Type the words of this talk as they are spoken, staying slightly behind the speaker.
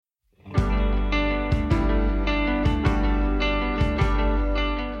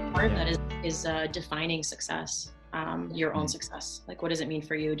is defining success, your own success. Like, what does it mean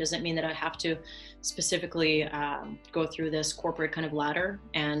for you? Does it mean that I have to specifically go through this corporate kind of ladder?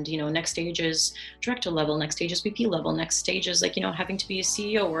 And, next stage is director level, next stage is VP level, next stage is like, having to be a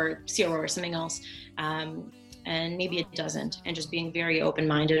CEO or CRO or something else. And maybe it doesn't. And just being very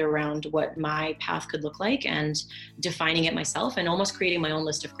open-minded around what my path could look like and defining it myself and almost creating my own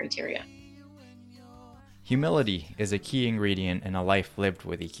list of criteria. Humility is a key ingredient in a life lived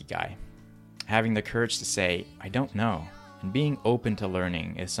with Ikigai. Having the courage to say, I don't know, and being open to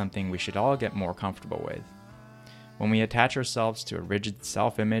learning is something we should all get more comfortable with. When we attach ourselves to a rigid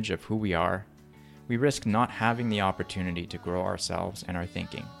self-image of who we are, we risk not having the opportunity to grow ourselves and our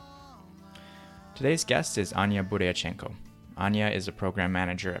thinking. Today's guest is Ania Bureacenco. Ania is a program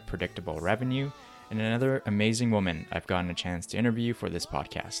manager at Predictable Revenue and another amazing woman I've gotten a chance to interview for this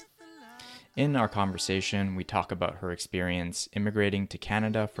podcast. In our conversation, we talk about her experience immigrating to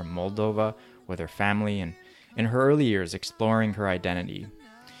Canada from Moldova with her family and in her early years exploring her identity.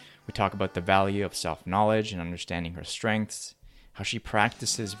 We talk about the value of self-knowledge and understanding her strengths, how she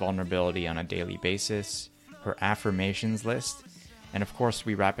practices vulnerability on a daily basis, her affirmations list, and of course,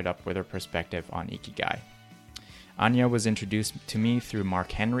 we wrap it up with her perspective on Ikigai. Ania was introduced to me through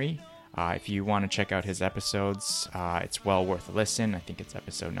Mark Henry. If you want to check out his episodes, it's well worth a listen. I think it's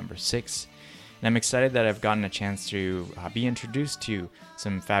episode number 6. And I'm excited that I've gotten a chance to be introduced to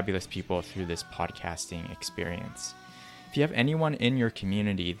some fabulous people through this podcasting experience. If you have anyone in your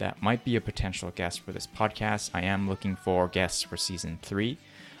community that might be a potential guest for this podcast, I am looking for guests for season 3.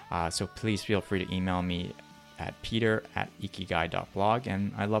 So please feel free to email me at peter@ikigai.blog,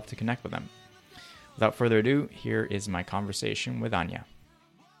 and I'd love to connect with them. Without further ado, here is my conversation with Ania.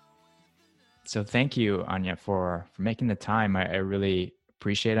 So thank you, Ania, for making the time. I really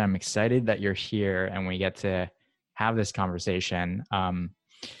appreciate it. I'm excited that you're here and we get to have this conversation. And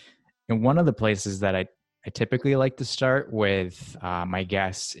one of the places that I typically like to start with my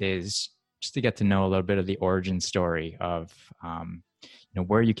guests is just to get to know a little bit of the origin story of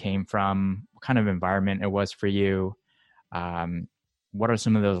where you came from, what kind of environment it was for you. What are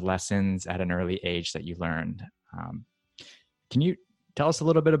some of those lessons at an early age that you learned? Can you tell us a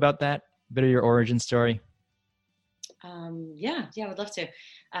little bit about that, a bit of your origin story? Yeah, I would love to.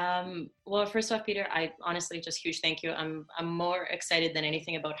 Well, first off, Peter, I honestly just huge thank you. I'm more excited than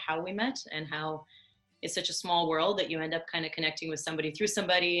anything about how we met and how it's such a small world that you end up kind of connecting with somebody through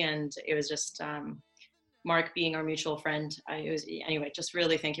somebody. And it was just Mark being our mutual friend. Anyway, just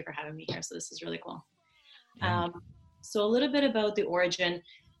really thank you for having me here. So this is really cool. Yeah. So a little bit about the origin.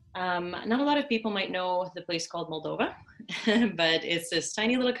 Not a lot of people might know the place called Moldova, but it's this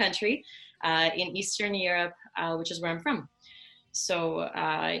tiny little country in Eastern Europe, which is where I'm from. So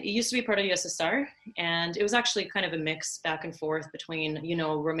it used to be part of USSR, and it was actually kind of a mix back and forth between,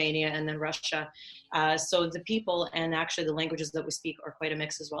 Romania and then Russia. So the people and actually the languages that we speak are quite a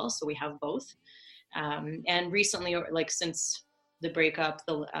mix as well. So we have both. And recently, like since the breakup,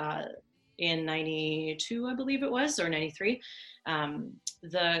 in 92, I believe it was, or 93,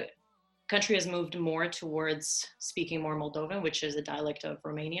 the country has moved more towards speaking more Moldovan, which is a dialect of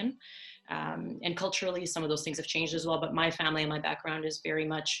Romanian. And culturally, some of those things have changed as well. But my family and my background is very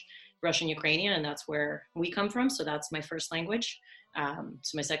much Russian Ukrainian, and that's where we come from. So that's my first language.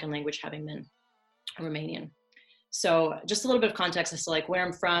 So my second language having been Romanian. So just a little bit of context as to like where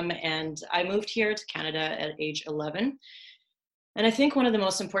I'm from. And I moved here to Canada at age 11. And I think one of the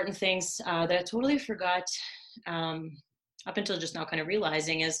most important things that I totally forgot up until just now kind of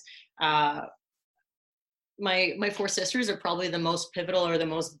realizing is my 4 sisters are probably the most pivotal or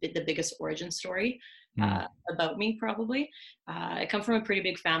the biggest origin story about me probably. I come from a pretty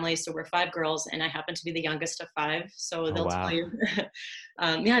big family, so we're 5 girls and I happen to be the youngest of 5. So they'll tell you.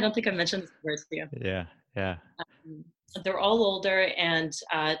 I don't think I mentioned this words to you. Yeah. They're all older, and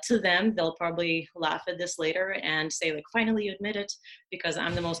to them, they'll probably laugh at this later and say, like, finally you admit it, because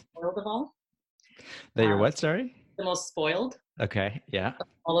I'm the most spoiled of all. That you're what, sorry? The most spoiled. Okay, yeah. Of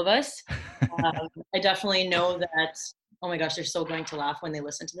all of us. I definitely know that, oh my gosh, they're so going to laugh when they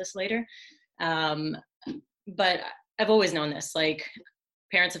listen to this later. But I've always known this, like,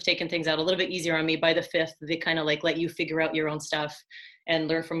 parents have taken things out a little bit easier on me. By the 5th, they kind of like let you figure out your own stuff and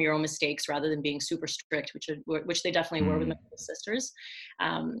learn from your own mistakes rather than being super strict, which they definitely were with my sisters.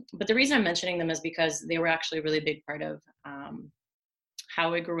 But the reason I'm mentioning them is because they were actually a really big part of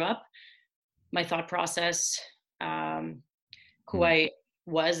how I grew up, my thought process, who I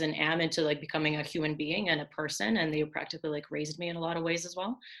was and am into like becoming a human being and a person. And they practically like raised me in a lot of ways as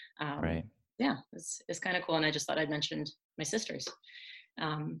well. Right. Yeah, it's kind of cool. And I just thought I'd mentioned my sisters.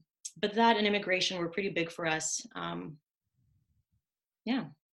 But that and immigration were pretty big for us. Yeah.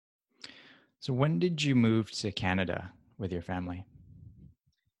 So when did you move to Canada with your family?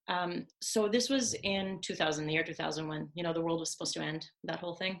 So this was in 2000, the year 2000, when the world was supposed to end. That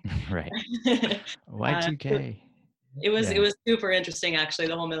whole thing. Right. So Y2K. it Yeah. was super interesting, actually,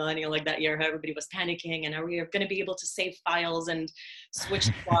 the whole millennial, like that year, how everybody was panicking and are we going to be able to save files and switch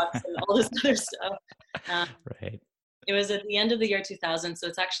spots and all this other stuff. Um, Right. it was at the end of the year 2000, so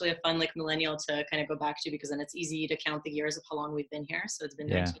it's actually a fun like millennial to kind of go back to, because then it's easy to count the years of how long we've been here. So it's been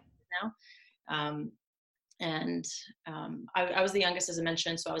Yeah. 19 years now. Um, and I was the youngest, as I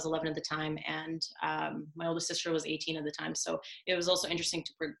mentioned, so I was 11 at the time, and my oldest sister was 18 at the time. So it was also interesting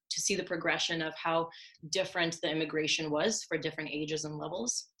to see the progression of how different the immigration was for different ages and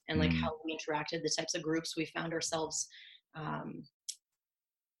levels, and like how Mm. we interacted, the types of groups we found ourselves um,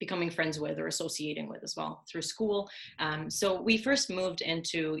 becoming friends with or associating with as well through school. So we first moved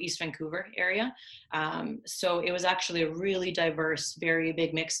into East Vancouver area. So it was actually a really diverse, very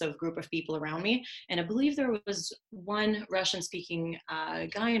big mix of group of people around me. And I believe there was one Russian speaking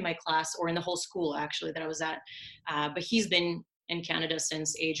guy in my class, or in the whole school actually, that I was at. But he's been in Canada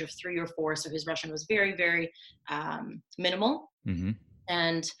since age of 3 or 4. So his Russian was very, very minimal. Hmm.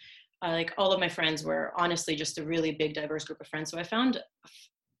 And like all of my friends were honestly just a really big diverse group of friends. So I found,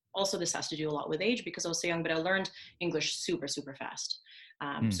 also this has to do a lot with age because I was so young, but I learned English super, super fast.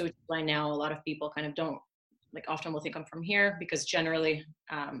 Mm. So it's why now a lot of people kind of don't, like, often will think I'm from here, because generally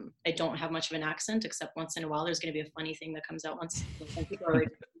I don't have much of an accent, except once in a while there's going to be a funny thing that comes out once, and people are like,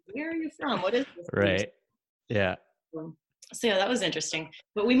 where are you from, what is this? Right. Yeah. So yeah, that was interesting,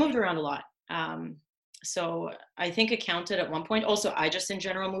 but we moved around a lot. So I think it counted at one point. Also, I just in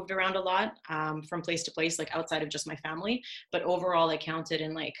general moved around a lot, from place to place, like outside of just my family. But overall, I counted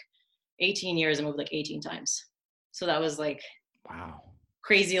in like 18 years, I moved like 18 times. So that was like Wow.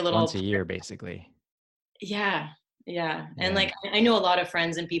 crazy a Once little. a year, basically. Yeah, yeah. And Yeah. like I know a lot of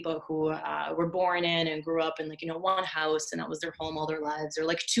friends and people who were born in and grew up in like one house, and that was their home all their lives, or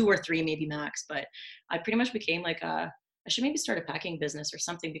like two or three maybe max. But I pretty much became like a, I should maybe start a packing business or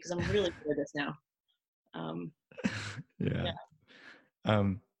something, because I'm really good at this now. Um, Yeah. yeah.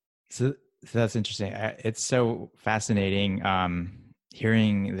 Um, so, so that's interesting. It's so fascinating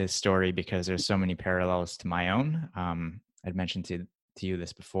hearing this story because there's so many parallels to my own. I'd mentioned to you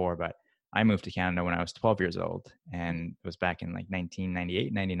this before, but I moved to Canada when I was 12 years old, and it was back in like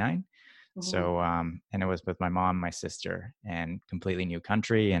 1998, 99. Mhm. So, and it was with my mom, my sister, and completely new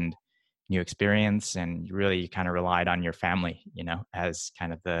country and new experience. And you really kind of relied on your family, as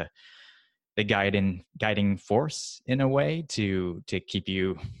kind of the guiding force in a way to keep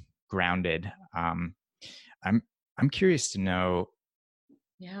you grounded. I'm I'm curious to know,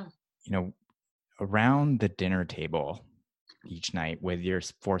 Yeah. you know, around the dinner table each night with your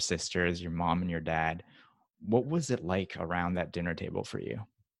four sisters, your mom and your dad, what was it like around that dinner table for you?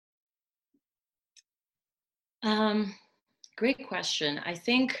 Um, Great question. I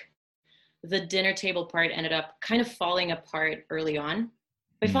think the dinner table part ended up kind of falling apart early on.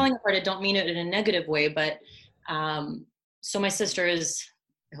 By Mm. falling apart, I don't mean it in a negative way, but um, so my sister is,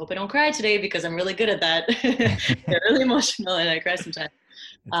 I hope I don't cry today because I'm really good at that. They're really emotional and I cry sometimes.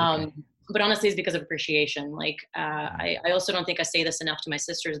 It's okay. Um, but honestly, it's because of appreciation. Like, Yeah. I also don't think I say this enough to my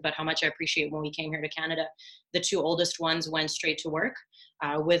sisters, but how much I appreciate when we came here to Canada. The two oldest ones went straight to work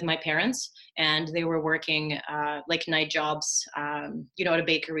with my parents, and they were working like night jobs, at a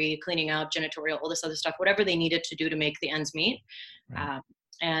bakery, cleaning up, janitorial, all this other stuff, whatever they needed to do to make the ends meet. Right. Um,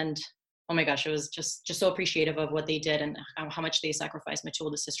 and oh my gosh, it was just so appreciative of what they did and how much they sacrificed, my two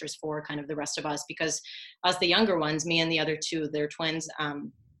oldest sisters, for kind of the rest of us, because us, the younger ones, me and the other two, they're twins,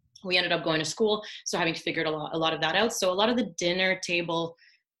 we ended up going to school, so having figured a lot of that out. So a lot of the dinner table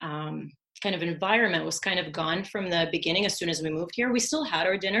um, kind of environment was kind of gone from the beginning. As soon as we moved here, we still had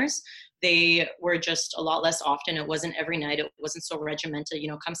our dinners. They were just a lot less often. It wasn't every night. It wasn't so regimented,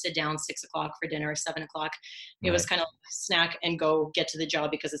 come sit down 6 o'clock for dinner, 7 o'clock. It was Right. kind of snack and go get to the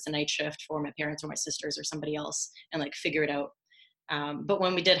job because it's a night shift for my parents or my sisters or somebody else, and like figure it out. But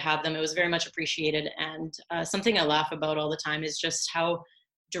when we did have them, it was very much appreciated. And something I laugh about all the time is just how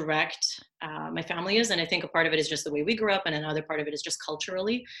direct my family is. And I think a part of it is just the way we grew up, and another part of it is just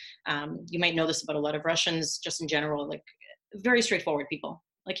culturally. You might know this about a lot of Russians, just in general, like very straightforward people.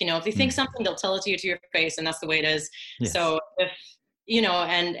 Like, if they think Mm. something, they'll tell it to you to your face, and that's the way it is. Yes. So if,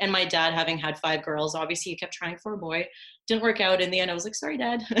 and my dad, having had 5 girls, obviously he kept trying for a boy. Didn't work out. In the end, I was like, sorry,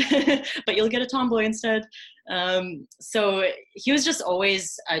 Dad, but you'll get a tomboy instead. So he was just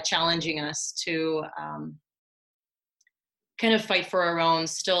always challenging us to kind of fight for our own,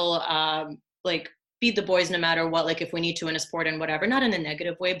 still like beat the boys no matter what, like if we need to in a sport and whatever, not in a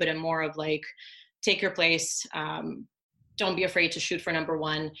negative way, but in more of like, take your place, don't be afraid to shoot for number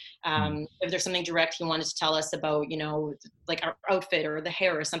one. Mm. If there's something direct he wanted to tell us about, like our outfit or the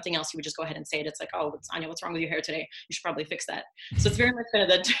hair or something else, he would just go ahead and say it. It's like, oh, Anya, what's wrong with your hair today? You should probably fix that. So it's very much kind of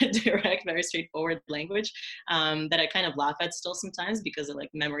that direct, very straightforward language that I kind of laugh at still sometimes because of like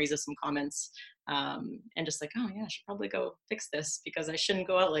memories of some comments and just like, oh yeah, I should probably go fix this because I shouldn't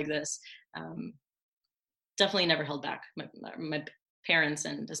go out like this. Definitely never held back. My parents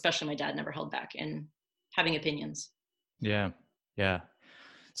and especially my dad never held back in having opinions. Yeah. Yeah.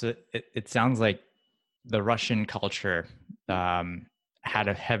 So it sounds like the Russian culture had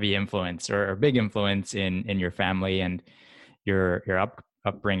a heavy influence or a big influence in your family and your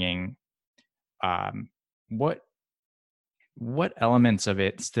upbringing. Um, what elements of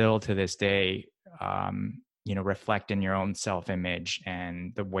it still to this day, reflect in your own self-image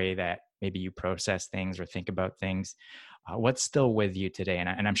and the way that maybe you process things or think about things? What's still with you today?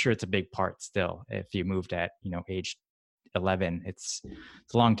 And I'm sure it's a big part still. If you moved at age 11, it's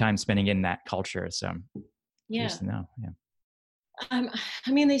a long time spending in that culture. So I'm curious Yeah. to know. Yeah.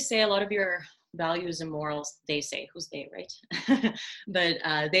 I mean, they say a lot of your values and morals, they say, who's they, right? But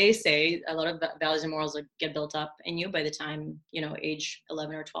they say a lot of values and morals get built up in you by the time, age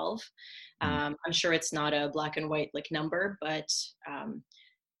 11 or 12. Mm. I'm sure it's not a black and white like number, but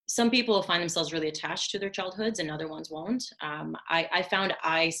some people find themselves really attached to their childhoods and other ones won't. I found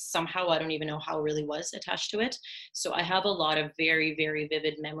I somehow, I don't even know how, really was attached to it. So I have a lot of very, very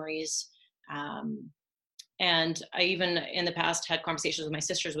vivid memories. And I even in the past had conversations with my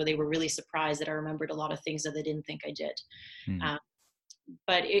sisters where they were really surprised that I remembered a lot of things that they didn't think I did. Mm.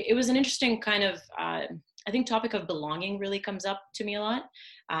 But it was an interesting kind of, I think topic of belonging really comes up to me a lot.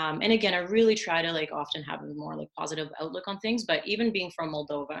 And again, I really try to like often have a more like positive outlook on things, but even being from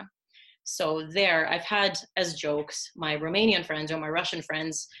Moldova, so there I've had as jokes, my Romanian friends or my Russian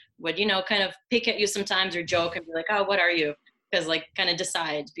friends would, kind of pick at you sometimes or joke and be like, oh, what are you? Because like kind of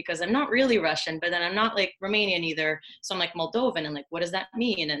decide because I'm not really Russian, but then I'm not like Romanian either. So I'm like Moldovan and like, what does that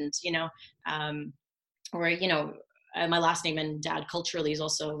mean? And, um, or, my last name and dad culturally is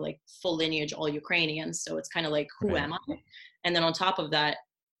also like full lineage, all Ukrainian. So it's kind of like, who Right. am I? And then on top of that,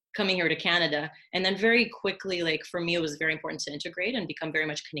 coming here to Canada. And then very quickly, like for me, it was very important to integrate and become very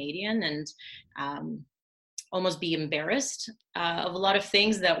much Canadian and almost be embarrassed of a lot of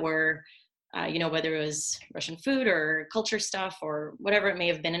things that were, whether it was Russian food or culture stuff or whatever it may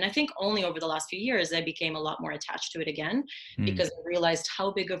have been. And I think only over the last few years, I became a lot more attached to it again Mm. because I realized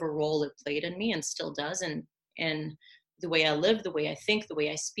how big of a role it played in me and still does in the way I live, the way I think, the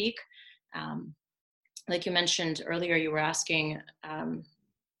way I speak. Like you mentioned earlier, you were asking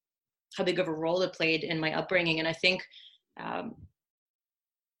how big of a role it played in my upbringing. And I think um,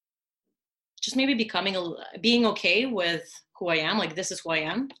 just maybe being okay with who I am, like this is who I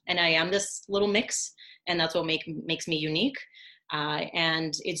am, and I am this little mix, and that's what makes me unique.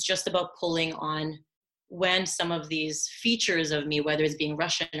 And it's just about pulling on when some of these features of me, whether it's being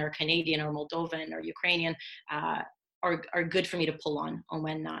Russian or Canadian or Moldovan or Ukrainian, are good for me to pull on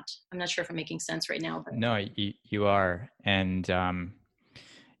when not. I'm not sure if I'm making sense right now, but No, you are. And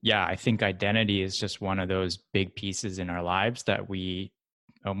yeah, I think identity is just one of those big pieces in our lives that we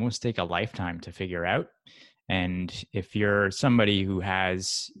almost take a lifetime to figure out. And if you're somebody who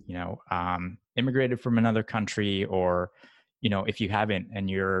has, immigrated from another country, or, if you haven't and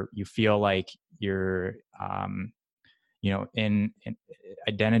you feel like you're, in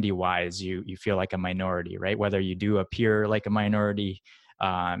identity wise, you feel like a minority, right? Whether you do appear like a minority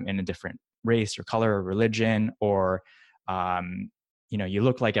in a different race or color or religion, or you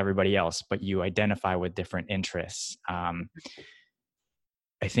look like everybody else, but you identify with different interests.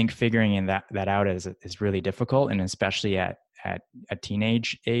 I think figuring that out is really difficult, and especially at a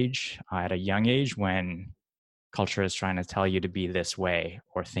teenage age, at a young age, when culture is trying to tell you to be this way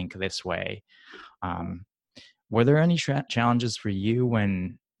or think this way. Were there any challenges for you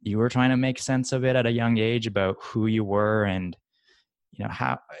when you were trying to make sense of it at a young age about who you were, and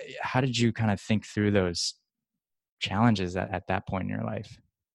how did you kind of think through those challenges at that point in your life?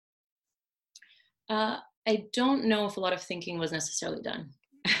 I don't know if a lot of thinking was necessarily done.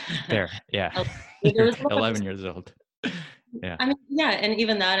 Fair, yeah. There was a lot of 11 years old. Yeah. I mean, yeah, and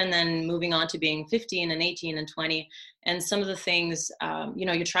even that, and then moving on to being 15 and 18 and 20, and some of the things,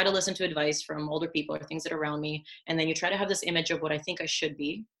 you try to listen to advice from older people or things that are around me, and then you try to have this image of what I think I should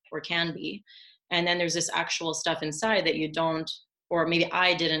be or can be, and then there's this actual stuff inside that you don't, or maybe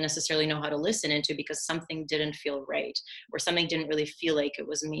I didn't necessarily know how to listen into because something didn't feel right, or something didn't really feel like it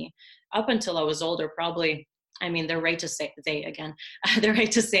was me. Up until I was older, probably. I mean, they're right to say they're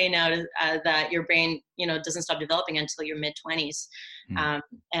right to say now that your brain, doesn't stop developing until your mid 20s. Mm.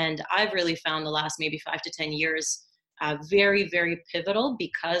 And I've really found the last maybe 5 to 10 years very, very pivotal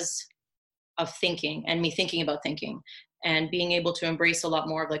because of thinking and me thinking about thinking and being able to embrace a lot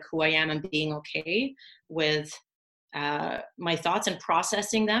more of like who I am and being okay with my thoughts and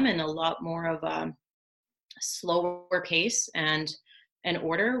processing them in a lot more of a slower pace and an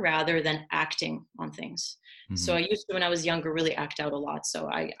order rather than acting on things. So Hmm. I used to, when I was younger, really act out a lot. So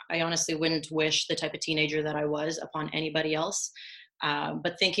I honestly wouldn't wish the type of teenager that I was upon anybody else.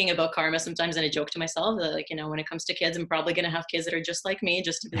 But thinking about karma sometimes, and I joke to myself that, like, when it comes to kids, I'm probably going to have kids that are just like me,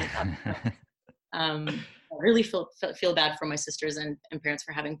 just to be like, I really feel bad for my sisters and parents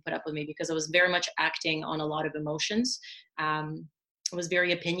for having put up with me, because I was very much acting on a lot of emotions. I was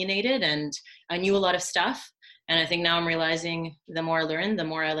very opinionated and I knew a lot of stuff. And I think now I'm realizing the more I learn, the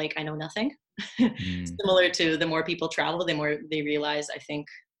more I know nothing. Mm. Similar to the more people travel, the more they realize, I think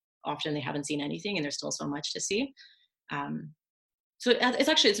often they haven't seen anything and there's still so much to see. Um, so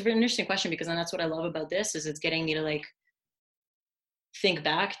it's a very interesting question, because then that's what I love about this is it's getting me to like think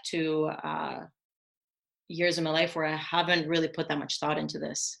back to years of my life where I haven't really put that much thought into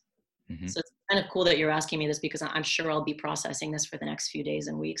this. Hmm. So it's kind of cool that you're asking me this, because I'm sure I'll be processing this for the next few days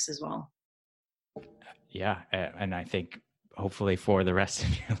and weeks as well. Yeah, and I think hopefully for the rest of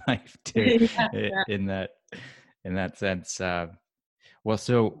your life too, Yeah, i- yeah. in that in that sense. Well,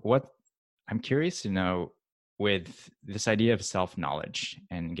 so what I'm curious to know, with this idea of self knowledge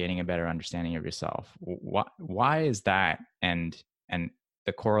and gaining a better understanding of yourself, why is that, and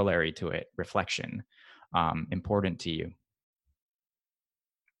the corollary to it, reflection, important to you?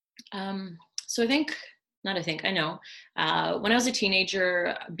 Um, so I know. When I was a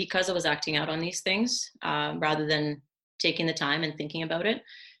teenager, because I was acting out on these things, rather than taking the time and thinking about it,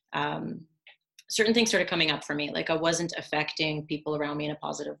 um, certain things started coming up for me. Like I wasn't affecting people around me in a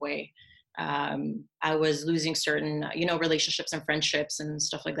positive way. I was losing certain, relationships and friendships and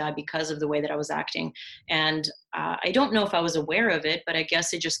stuff like that because of the way that I was acting. And I don't know if I was aware of it, but I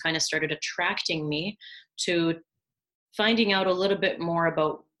guess it just kind of started attracting me to finding out a little bit more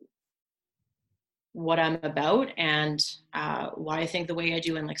about what I'm about and why I think the way I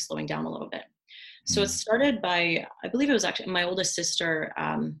do, and like slowing down a little bit. So it Mm. started by, I believe it was actually my oldest sister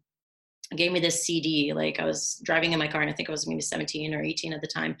gave me this CD. Like I was driving in my car and I think I was maybe 17 or 18 at the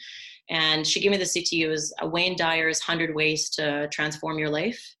time. And she gave me the CD. It was Wayne Dyer's 100 Ways to Transform Your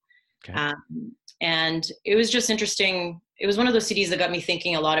Life. Okay. Um, and it was just interesting. It was one of those CDs that got me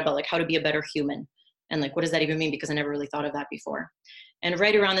thinking a lot about like how to be a better human and like, what does that even mean? Because I never really thought of that before. And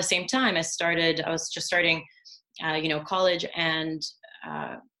right around the same time I was just starting, college, and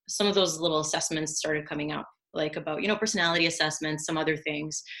uh, some of those little assessments started coming up, like about, personality assessments, some other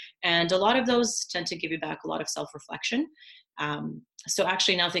things. And a lot of those tend to give you back a lot of self-reflection. So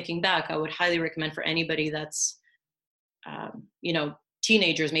actually now thinking back, I would highly recommend for anybody that's, you know,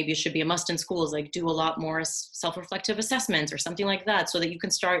 teenagers, maybe it should be a must in schools, like do a lot more self-reflective assessments or something like that, so that you can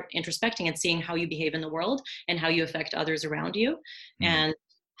start introspecting and seeing how you behave in the world and how you affect others around you, Mm. and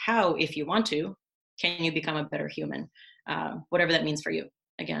how, if you want to, can you become a better human, whatever that means for you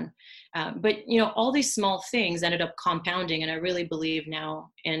again. But all these small things ended up compounding, and I really believe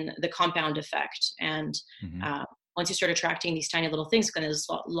now in the compound effect. And Hmm. uh, once you start attracting these tiny little things, kind of this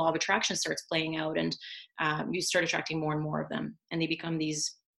law of attraction starts playing out, and you start attracting more and more of them, and they become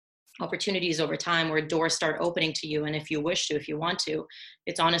these opportunities over time where doors start opening to you. And if you wish to, if you want to,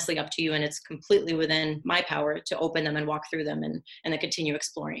 it's honestly up to you, and it's completely within my power to open them and walk through them, and then continue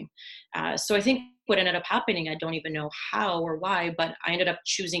exploring. So I think what ended up happening, I don't even know how or why, but I ended up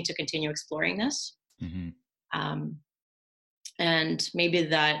choosing to continue exploring this. Hmm. um, and maybe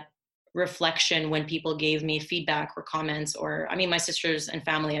that reflection, when people gave me feedback or comments, or I mean, my sisters and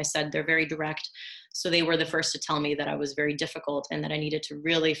family, I said, they're very direct, so they were the first to tell me that I was very difficult and that I needed to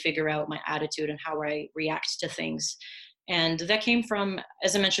really figure out my attitude and how I react to things. And that came from,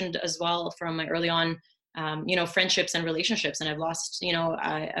 as I mentioned as well, from my early on, friendships and relationships. And I've lost,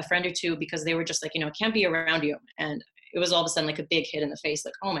 a friend or two because they were just like, I can't be around you. And it was all of a sudden like a big hit in the face,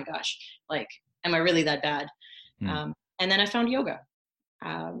 like, oh my gosh, like, am I really that bad? Mm. And then I found yoga,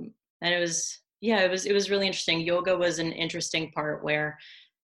 and it was really interesting. Yoga was an interesting part where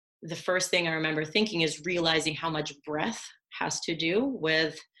the first thing I remember thinking is realizing how much breath has to do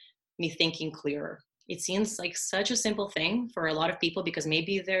with me thinking clearer. It seems like such a simple thing for a lot of people because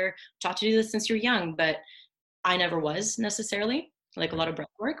maybe they're taught to do this since you're young, but I never was necessarily, like a lot Right. of breath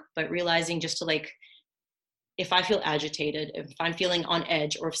work, but realizing just to like, if I feel agitated, if I'm feeling on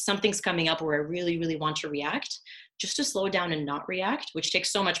edge, or if something's coming up where I really, really want to react, just to slow down and not react, which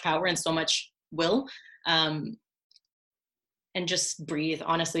takes so much power and so much will. Um, and just breathe.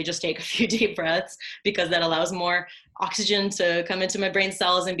 Honestly, just take a few deep breaths, because that allows more oxygen to come into my brain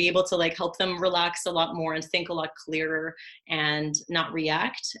cells and be able to like help them relax a lot more and think a lot clearer and not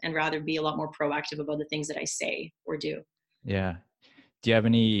react, and rather be a lot more proactive about the things that I say or do. Yeah. Do you have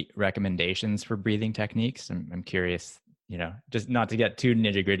any recommendations for breathing techniques? I'm curious, just not to get too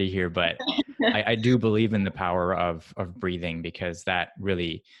nitty gritty here, but I do believe in the power of breathing, because that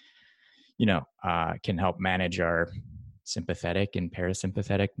really, can help manage our sympathetic and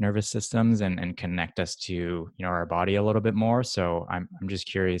parasympathetic nervous systems, and connect us to, our body a little bit more. So I'm just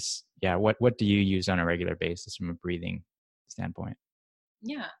curious, yeah, what do you use on a regular basis from a breathing standpoint?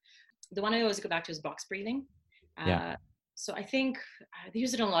 Yeah. The one I always go back to is box breathing. Yeah. Uh, so I think they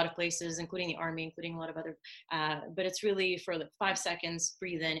use it in a lot of places, including the army, including a lot of other, but it's really for like 5 seconds,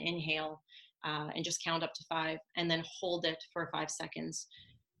 breathe in, inhale, and just count up to 5, and then hold it for 5 seconds,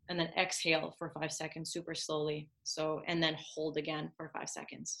 and then exhale for 5 seconds, super slowly. So, and then hold again for 5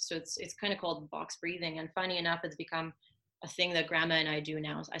 seconds. So it's kind of called box breathing. And funny enough, it's become a thing that grandma and I do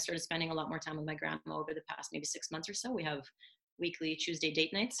now. I started spending a lot more time with my grandma over the past maybe 6 months or so. We have weekly Tuesday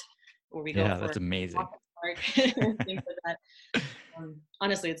date nights where we go Yeah, for that's a amazing. walk at the park, things like that.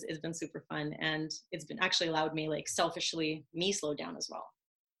 Honestly, it's been super fun, and it's been actually allowed me, like, selfishly, me slow down as well.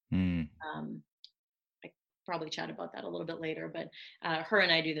 Mm, Um, I probably chat about that a little bit later, but her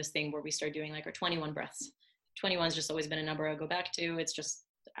and I do this thing where we start doing like our 21 breaths. 21's just always been a number I go back to. It's just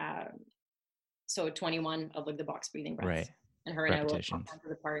uh, so 21 of like the box breathing breaths, right. and her and I will walk Repetitions. down to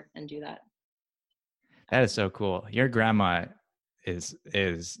the park and do that. That is so cool. Your grandma is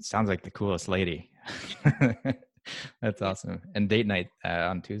sounds like the coolest lady. That's Yeah. awesome. And date night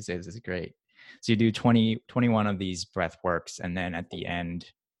on Tuesdays is great. So you do 21 of these breath works, and then at the end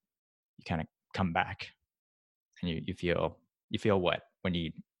you kind of come back, and you feel what when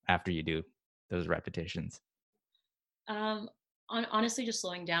you after you do those repetitions. Um, honestly, just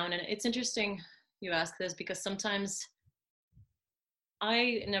slowing down. And it's interesting you ask this, because sometimes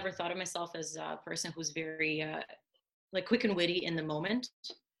I never thought of myself as a person who's very like quick and witty in the moment.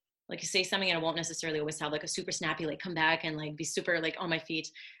 Like, you say something and I won't necessarily always have like a super snappy, like come back and like be super like on my feet.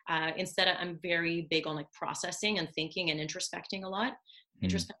 Instead, I'm very big on like processing and thinking and introspecting a lot. Hmm.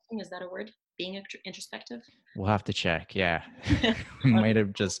 Introspecting, is that a word? Being introspective? We'll have to check. Yeah. We might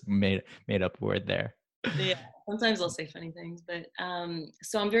have just made up a word there. Yeah, sometimes I'll say funny things, but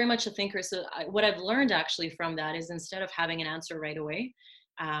so I'm very much a thinker. So what I've learned actually from that is, instead of having an answer right away,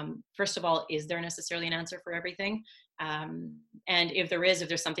 first of all, is there necessarily an answer for everything? And if there is, if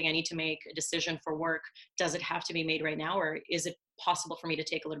there's something I need to make a decision for work, does it have to be made right now, or is it possible for me to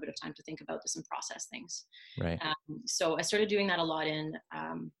take a little bit of time to think about this and process things? Right. So I started doing that a lot in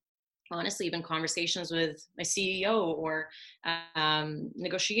honestly, even conversations with my CEO, or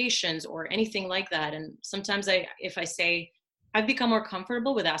negotiations, or anything like that. And sometimes if I say, I've become more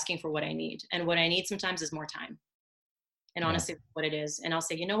comfortable with asking for what I need, and what I need sometimes is more time. And Yeah. honestly, what it is. And I'll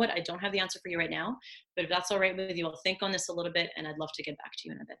say, you know what, I don't have the answer for you right now, but if that's all right with you, I'll think on this a little bit, and I'd love to get back to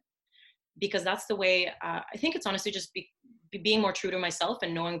you in a bit. Because that's the way, I think it's honestly just being more true to myself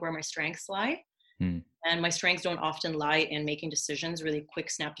and knowing where my strengths lie. Hmm. And my strengths don't often lie in making decisions, really quick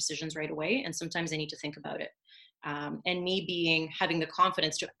snap decisions right away. And sometimes I need to think about it. And me having the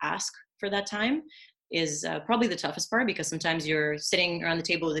confidence to ask for that time is probably the toughest part, because sometimes you're sitting around the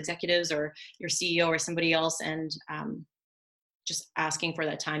table with executives or your CEO or somebody else, and just asking for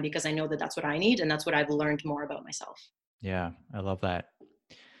that time, because I know that that's what I need, and that's what I've learned more about myself. Yeah, I love that.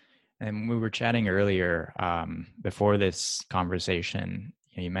 And we were chatting earlier before this conversation.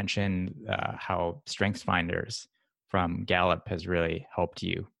 You mentioned how Strengths Finders from Gallup has really helped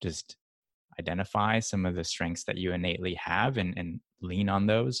you just identify some of the strengths that you innately have, and lean on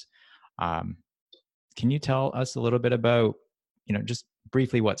those. Um, can you tell us a little bit about, just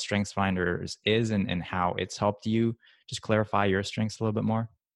briefly what Strengths Finders is, and how it's helped you just clarify your strengths a little bit more?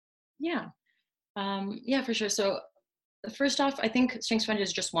 Yeah. Yeah, for sure. So first off, I think StrengthsFinder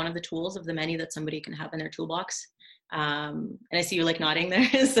is just one of the tools of the many that somebody can have in their toolbox. And I see you like nodding there.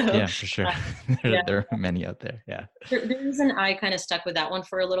 So Yeah, for sure. yeah, There are many out there. Yeah. the reason I kind of stuck with that one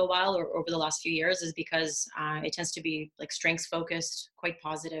for a little while, or over the last few years, is because it tends to be like strengths focused, quite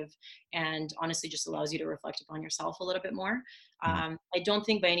positive, and honestly just allows you to reflect upon yourself a little bit more. Mm, I don't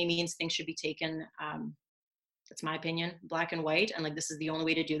think by any means things should be taken, it's my opinion, black and white, and like, this is the only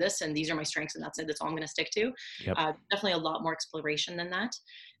way to do this, and these are my strengths, and that's it, that's all I'm going to stick to. yep. Definitely a lot more exploration than that.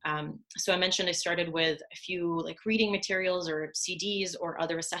 So I mentioned I started with a few like reading materials or CDs or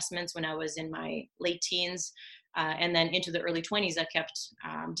other assessments when I was in my late teens. And then into the early 20s, I kept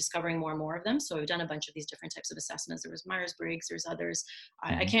discovering more and more of them. So I've done a bunch of these different types of assessments. There was Myers-Briggs, there's others.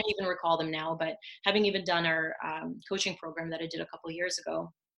 I Hmm. can't even recall them now, but having even done our coaching program that I did a couple of years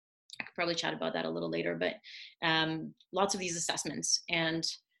ago, I could probably chat about that a little later, but lots of these assessments. And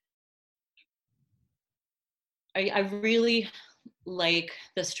I really like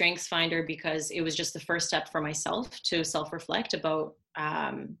the Strengths Finder because it was just the first step for myself to self-reflect about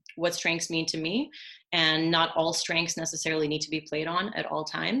what strengths mean to me. And not all strengths necessarily need to be played on at all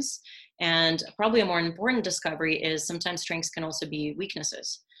times. And probably a more important discovery is sometimes strengths can also be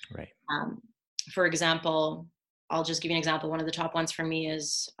weaknesses. Right. Um, for example, I'll just give you an example. One of the top ones for me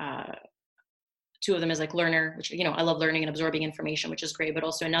is two of them is like learner, which, I love learning and absorbing information, which is great. But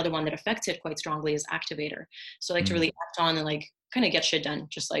also another one that affects it quite strongly is activator. So I like to Mm. really act on and like kind of get shit done,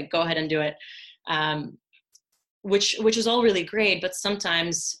 just like go ahead and do it. Um, which is all really great, but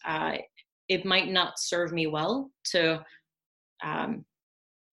sometimes it might not serve me well um,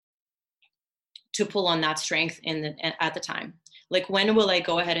 to pull on that strength at the time. Like, when will I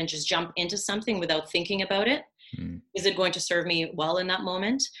go ahead and just jump into something without thinking about it? Mm. Is it going to serve me well in that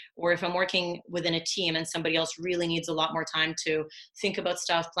moment? Or if I'm working within a team and somebody else really needs a lot more time to think about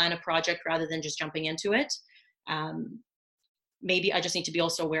stuff, plan a project rather than just jumping into it, maybe I just need to be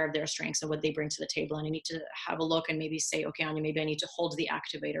also aware of their strengths and what they bring to the table. And I need to have a look and maybe say, okay, Anya, maybe I need to hold the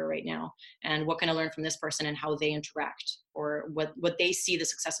activator right now. And what can I learn from this person and how they interact, or what they see the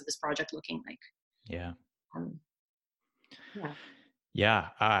success of this project looking like? Yeah. Um, yeah. Yeah,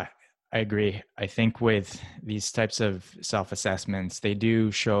 I agree. I think with these types of self-assessments, they do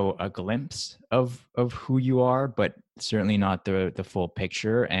show a glimpse of who you are, but certainly not the full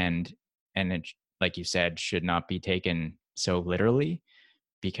picture. And it, like you said, should not be taken so literally,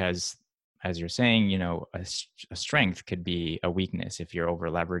 because, as you're saying, a strength could be a weakness if you're over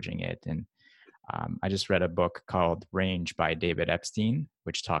leveraging it. And I just read a book called Range by David Epstein,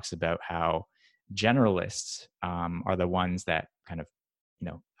 which talks about how generalists are the ones that kind of,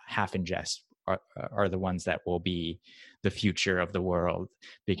 half ingest are the ones that will be the future of the world,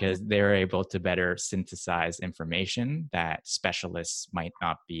 because they're able to better synthesize information that specialists might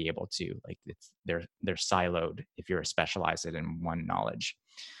not be able to. Like, they're siloed if you're specialized in one knowledge.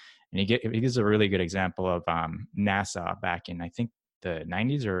 And he gives a really good example of NASA back in, I think, the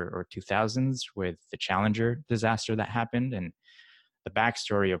 90s or 2000s, with the Challenger disaster that happened. And the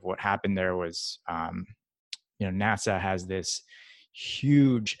backstory of what happened there was, NASA has this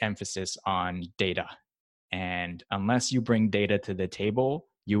huge emphasis on data. And unless you bring data to the table,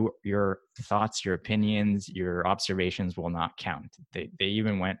 your thoughts, your opinions, your observations will not count. They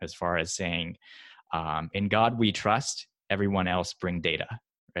even went as far as saying, in God we trust, everyone else bring data,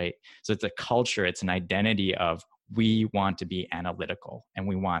 right? So it's a culture, it's an identity of, we want to be analytical and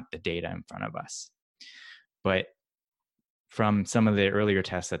we want the data in front of us. But from some of the earlier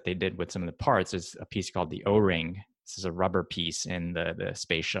tests that they did with some of the parts, there's a piece called the O-ring. This is a rubber piece in the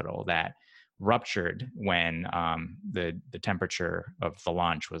space shuttle that ruptured when the temperature of the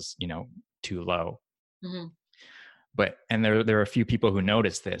launch was, too low. Mm-hmm. And there are a few people who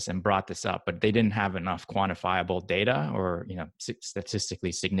noticed this and brought this up, but they didn't have enough quantifiable data, or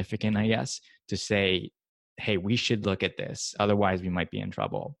statistically significant, I guess, to say, hey, we should look at this, otherwise we might be in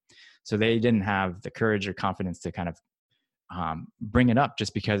trouble. So they didn't have the courage or confidence to kind of bring it up,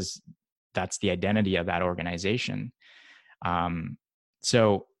 just because that's the identity of that organization.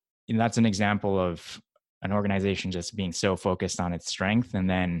 So that's an example of an organization just being so focused on its strength, and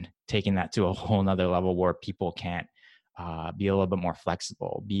then taking that to a whole nother level where people can't be a little bit more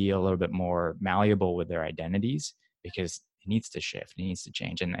flexible, be a little bit more malleable with their identities, because it needs to shift, it needs to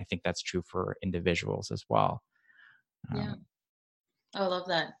change. And I think that's true for individuals as well. Yeah. Oh, I love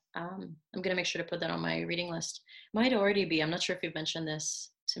that. I'm gonna make sure to put that on my reading list. Might already be. I'm not sure if you've mentioned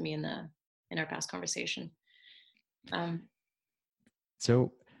this to me in our past conversation. Um,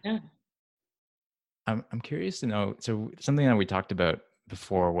 So yeah. I'm curious to know. So something that we talked about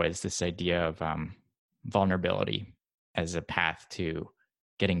before was this idea of vulnerability as a path to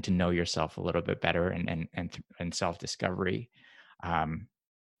getting to know yourself a little bit better, and self discovery. Um,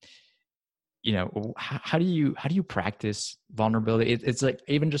 how do you practice vulnerability? It's like,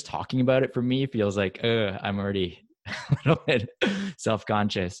 even just talking about it for me feels like I'm already a little bit self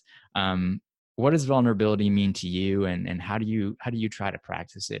conscious. What does vulnerability mean to you, and how do you try to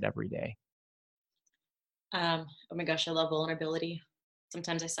practice it every day? Oh my gosh, I love vulnerability.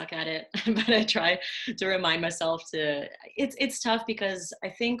 Sometimes I suck at it, but I try to remind myself to. It's tough because I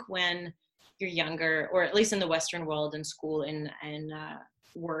think when you're younger, or at least in the Western world, in school and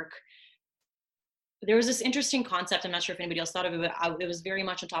work, there was this interesting concept. I'm not sure if anybody else thought of it, but it was very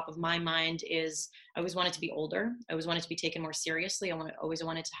much on top of my mind. Is I always wanted to be older. I always wanted to be taken more seriously. Always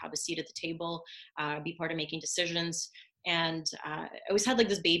wanted to have a seat at the table, be part of making decisions. And I always had like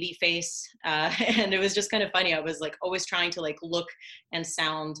this baby face, and it was just kind of funny. I was like always trying to like look and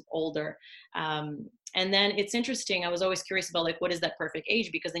sound older. And then it's interesting. I was always curious about like, what is that perfect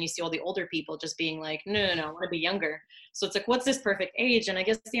age? Because then you see all the older people just being like, no, no, no, I want to be younger. So it's like, what's this perfect age? And I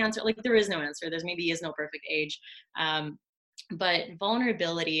guess the answer, like, there is no answer. There's maybe is no perfect age. But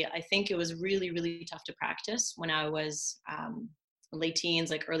vulnerability, I think it was really, really tough to practice when I was late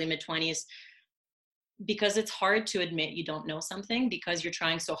teens, like early mid 20s, because it's hard to admit you don't know something because you're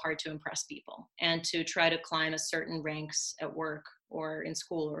trying so hard to impress people and to try to climb a certain ranks at work or in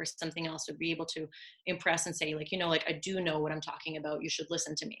school or something else, to be able to impress and say like, like, I do know what I'm talking about. You should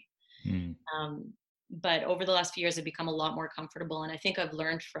listen to me. Mm. But over the last few years, I've become a lot more comfortable. And I think I've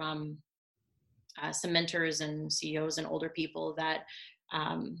learned from some mentors and CEOs and older people that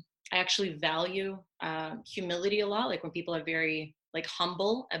I actually value humility a lot. Like when people are very like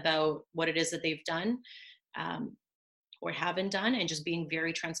humble about what it is that they've done or haven't done, and just being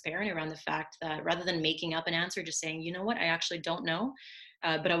very transparent around the fact that rather than making up an answer, just saying, you know what, I actually don't know,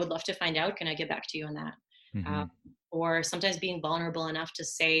 but I would love to find out. Can I get back to you on that? Mm-hmm. Or sometimes being vulnerable enough to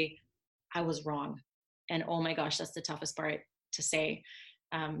say, I was wrong. And oh my gosh, that's the toughest part to say.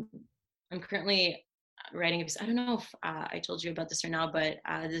 Um, I'm currently writing, I don't know if I told you about this or not, but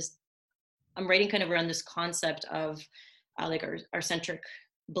I'm writing kind of around this concept of like our centric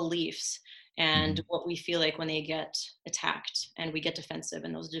beliefs Mm-hmm. and what we feel like when they get attacked and we get defensive,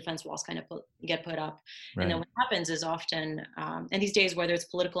 and those defense walls kind of get put up. And then Right. what happens is often, and these days, whether it's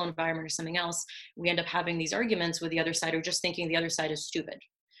political environment or something else, we end up having these arguments with the other side or just thinking the other side is stupid,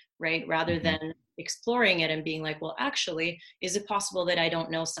 right? Rather Mm-hmm. than exploring it and being like, well, actually, is it possible that I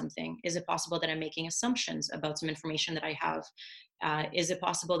don't know something? Is it possible that I'm making assumptions about some information that I have? Is it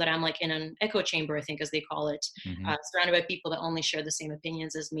possible that I'm like in an echo chamber, I think, as they call it, Mm-hmm. surrounded by people that only share the same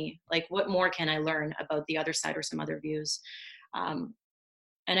opinions as me? Like, what more can I learn about the other side or some other views? Um,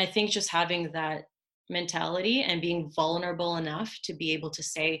 and I think just having that mentality and being vulnerable enough to be able to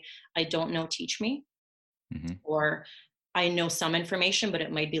say, I don't know, teach me, Mm-hmm. or I know some information, but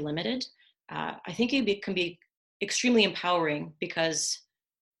it might be limited. I think can be extremely empowering because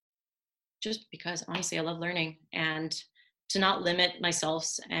honestly, I love learning, and to not limit myself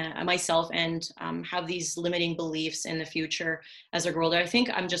and have these limiting beliefs in the future as I grow older. I think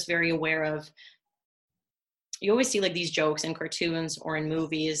I'm just very aware of, you always see like these jokes in cartoons or in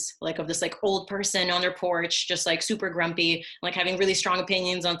movies, like of this like old person on their porch, just like super grumpy, like having really strong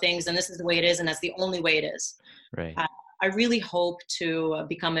opinions on things. And this is the way it is. And that's the only way it is. Right. Uh, I really hope to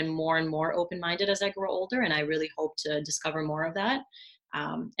become more and more open-minded as I grow older. And I really hope to discover more of that.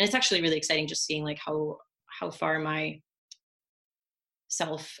 And it's actually really exciting just seeing like how far my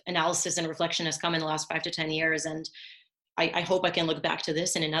self-analysis and reflection has come in the last 5 to 10 years. And I hope I can look back to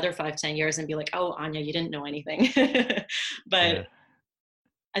this in another 5, 10 years and be like, oh, Anya, you didn't know anything. Yeah. But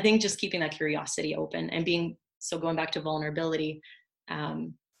I think just keeping that curiosity open and going back to vulnerability,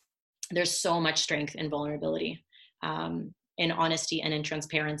 um, there's so much strength in vulnerability, in honesty and in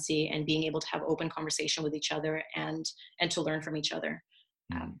transparency, and being able to have open conversation with each other and to learn from each other.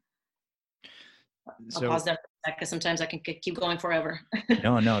 Mm. Um, I'll pause So there because sometimes I can keep going forever.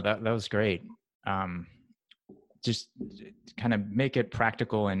 no, that was great. Um, just kind of make it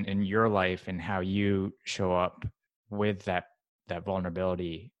practical in your life and how you show up with that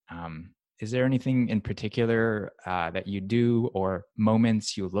vulnerability. Is there anything in particular that you do or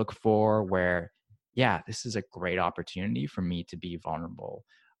moments you look for where, yeah, this is a great opportunity for me to be vulnerable?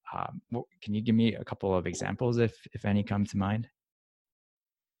 Can you give me a couple of examples if any come to mind?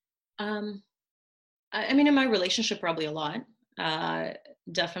 um, I mean, in my relationship, probably a lot, uh,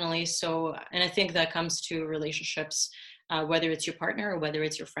 definitely. So, and I think that comes to relationships, whether it's your partner or whether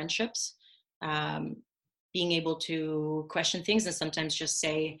it's your friendships, um, being able to question things and sometimes just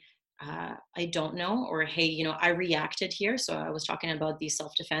say, I don't know, or hey, I reacted here. So I was talking about the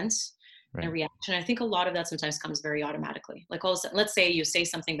self-defense and Right. reaction. I think a lot of that sometimes comes very automatically. Like all of a sudden, let's say you say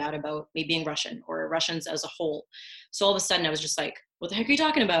something bad about me being Russian or Russians as a whole. So all of a sudden I was just like, what the heck are you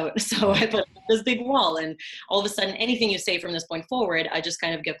talking about? So Right. I put up this big wall, and all of a sudden anything you say from this point forward, I just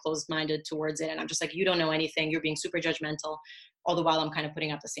kind of get closed-minded towards it. And I'm just like, you don't know anything. You're being super judgmental. All the while I'm kind of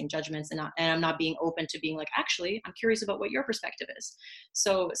putting up the same judgments, and I'm not being open to being like, actually, I'm curious about what your perspective is.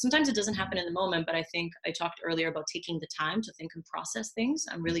 So sometimes it doesn't happen in the moment, but I think I talked earlier about taking the time to think and process things.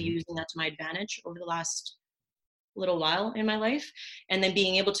 I'm really Mm-hmm. using that to my advantage over the last little while in my life. And then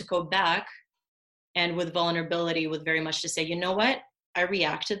being able to go back and with vulnerability, with very much to say, you know what? I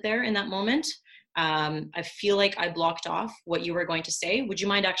reacted there in that moment, I feel like I blocked off what you were going to say. Would you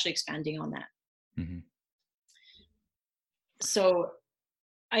mind actually expanding on that? Mm-hmm. So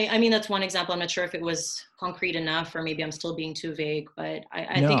I mean, that's one example. I'm not sure if it was concrete enough, or maybe I'm still being too vague, but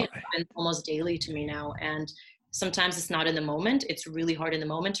I think No, it happens almost daily to me now. And sometimes it's not in the moment. It's really hard in the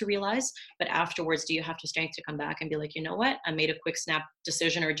moment to realize, but afterwards, do you have the strength to come back and be like, you know what? I made a quick snap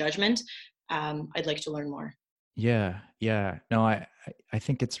decision or judgment. I'd like to learn more. yeah, yeah. No, I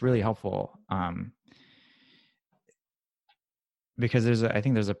think it's really helpful. Because I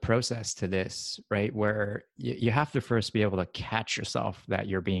think there's a process to this, right? Where you have to first be able to catch yourself that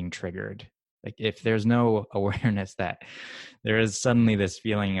you're being triggered. Like if there's no awareness that there is suddenly this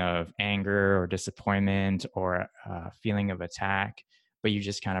feeling of anger or disappointment or a feeling of attack, but you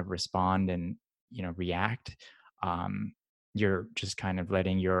just kind of respond and, react, you're just kind of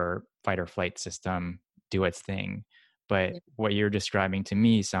letting your fight or flight system do its thing. But Yeah. what you're describing to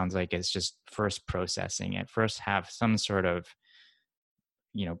me sounds like it's just first processing it, first have some sort of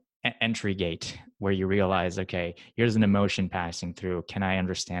entry gate where you realize, okay, here's an emotion passing through. Can I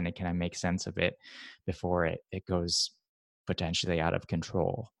understand it? Can I make sense of it before it goes potentially out of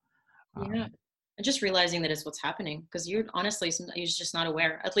control? Yeah. um, And just realizing that it's what's happening, because you're honestly, you're just not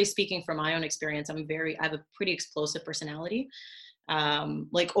aware. At least speaking from my own experience, I have a pretty explosive personality,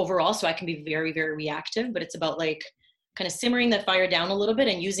 like overall. So I can be very, very reactive, but it's about like kind of simmering that fire down a little bit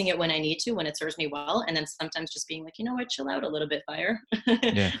and using it when I need to, when it serves me well. And then sometimes just being like, you know what, chill out a little bit, fire.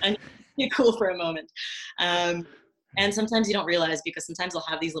 yeah. And be cool for a moment. Um, and sometimes you don't realize, because sometimes I'll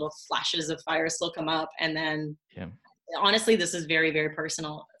have these little flashes of fire still come up, and then Yeah. honestly, this is very, very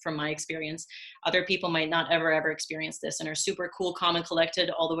personal from my experience. Other people might not ever experience this and are super cool, calm, and collected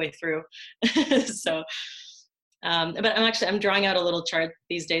all the way through. So, but I'm drawing out a little chart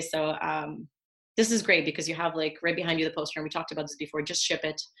these days. So this is great because you have like right behind you the poster, and we talked about this before. Just ship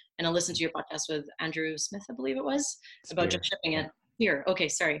it, and I'll listen to your podcast with Andrew Smith, I believe it was, about just Spear. shipping Yeah. it. Here, okay,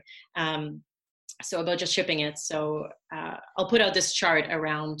 sorry. So about just shipping it. So I'll put out this chart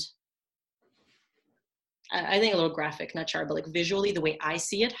around, I think a little graphic, not chart, but like visually, the way I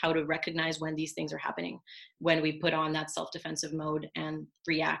see it, how to recognize when these things are happening, when we put on that self-defensive mode and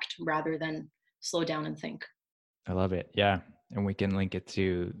react rather than slow down and think. I love it. Yeah. And we can link it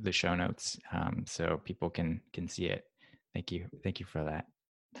to the show notes, so people can see it. Thank you for that.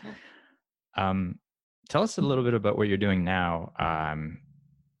 Yeah. um, Tell us a little bit about what you're doing now,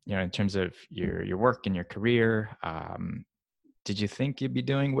 in terms of your work and your career. Did you think you'd be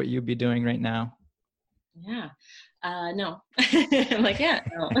doing what you'd be doing right now? Yeah. No. I'm like, yeah,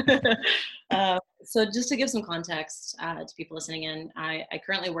 no. So just to give some context to people listening in, I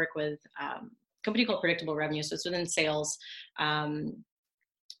currently work with a company called Predictable Revenue. So it's within sales. And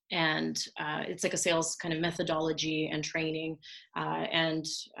it's like a sales kind of methodology and training, and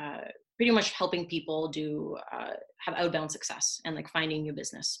pretty much helping people do have outbound success and like finding new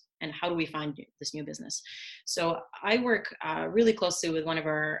business, and how do we find this new business. So I work really closely with one of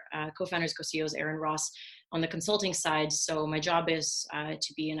our co-founders, co-CEOs, Aaron Ross, on the consulting side. So my job is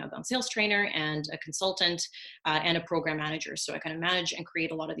to be an outbound sales trainer and a consultant and a program manager. So I kind of manage and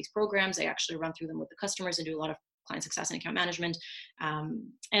create a lot of these programs. I actually run through them with the customers and do a lot of client success and account management.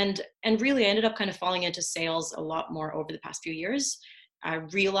 And really I ended up kind of falling into sales a lot more over the past few years,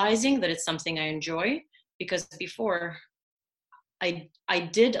 realizing that it's something I enjoy, because before I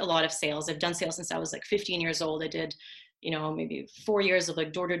did a lot of sales. I've done sales since I was like 15 years old. I did, maybe 4 years of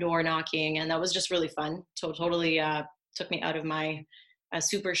like door-to-door knocking, and that was just really fun. So totally took me out of my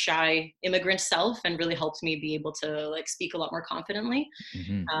super shy immigrant self and really helped me be able to like speak a lot more confidently.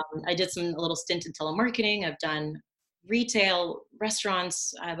 Mm-hmm. I did a little stint in telemarketing. I've done retail,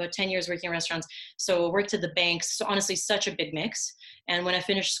 restaurants, about 10 years working in restaurants. So worked at the banks. So honestly, such a big mix. And when I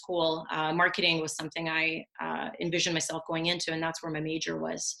finished school, marketing was something I envisioned myself going into, and that's where my major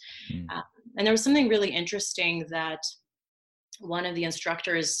was. Mm-hmm. And there was something really interesting that one of the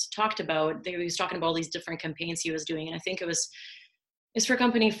instructors talked about. He was talking about all these different campaigns he was doing. And I think it's for a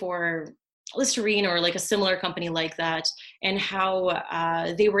company for Listerine or like a similar company like that, and how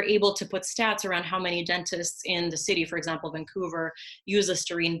they were able to put stats around how many dentists in the city, for example, Vancouver, use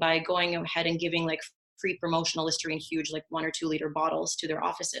Listerine by going ahead and giving like free promotional Listerine, huge like 1 or 2 liter bottles to their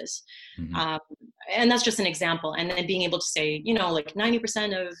offices. Mm-hmm. And that's just an example. And then being able to say, like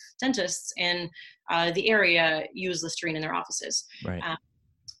 90% of dentists in the area use Listerine in their offices. Right.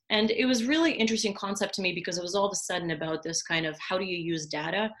 And it was really interesting concept to me, because it was all of a sudden about this kind of how do you use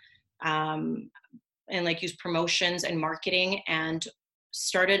data, and like use promotions and marketing and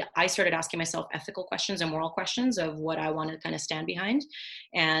I started asking myself ethical questions and moral questions of what I want to kind of stand behind.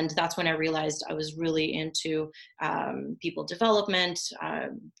 And that's when I realized I was really into people development,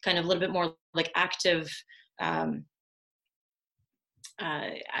 kind of a little bit more like um, uh,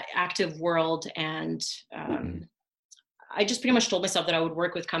 active world. And Mm. I just pretty much told myself that I would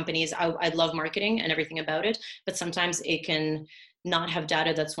work with companies. I love marketing and everything about it, but sometimes it can not have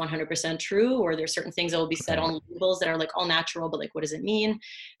data that's 100% true, or there's certain things that will be said Right. on labels that are like all natural, but like, what does it mean?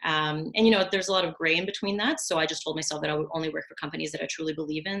 And there's a lot of gray in between that. So I just told myself that I would only work for companies that I truly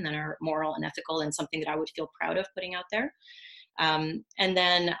believe in, that are moral and ethical, and something that I would feel proud of putting out there. And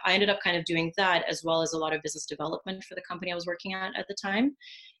then I ended up kind of doing that, as well as a lot of business development for the company I was working at the time.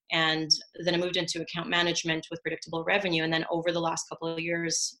 And then I moved into account management with predictable revenue. And then over the last couple of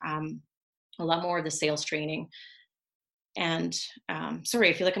years, a lot more of the sales training. And sorry,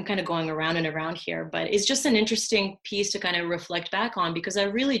 I feel like I'm kind of going around and around here, but it's just an interesting piece to kind of reflect back on, because I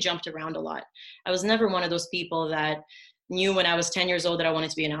really jumped around a lot. I was never one of those people that knew when I was 10 years old that I wanted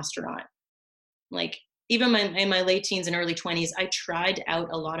to be an astronaut. Like, even in my late teens and early 20s, I tried out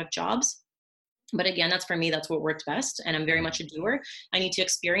a lot of jobs. But again, that's for me, that's what worked best. And I'm very much a doer. I need to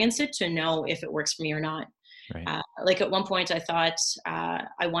experience it to know if it works for me or not. Right. Like at one point, I thought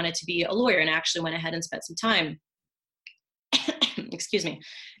I wanted to be a lawyer, and I actually went ahead and spent some time, excuse me,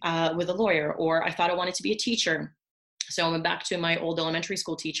 with a lawyer. Or I thought I wanted to be a teacher. So I went back to my old elementary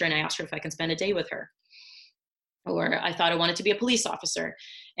school teacher and I asked her if I can spend a day with her. Or I thought I wanted to be a police officer.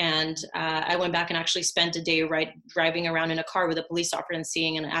 And I went back and actually spent a day driving around in a car with a police officer and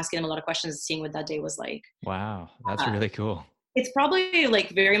seeing and asking them a lot of questions and seeing what that day was like. Wow. That's Uh, really cool. it's probably like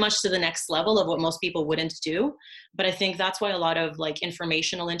very much to the next level of what most people wouldn't do. But I think that's why a lot of like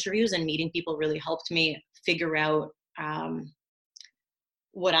informational interviews and meeting people really helped me figure out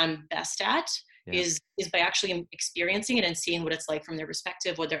what I'm best at, Yeah. is by actually experiencing it and seeing what it's like from their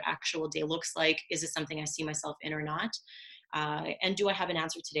perspective, what their actual day looks like. Is it something I see myself in or not? And do I have an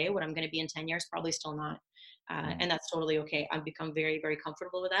answer today? What I'm going to be in 10 years? Probably still not. Right. And that's totally okay. I've become very, very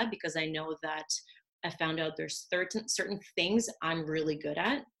comfortable with that, because I know that I found out there's certain things I'm really good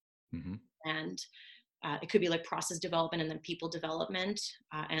at. Hmm. And it could be like process development and then people development,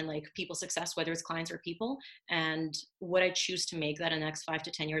 and like people success, whether it's clients or people. And what I choose to make that in the next 5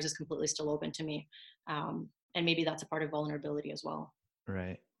 to 10 years is completely still open to me. And maybe that's a part of vulnerability as well.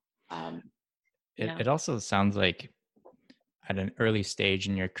 Right. Um, It yeah. it also sounds like at an early stage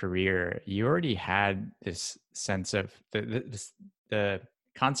in your career, you already had this sense of the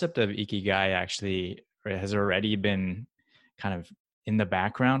concept of ikigai actually has already been kind of in the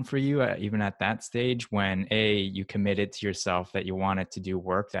background for you, even at that stage when you committed to yourself that you wanted to do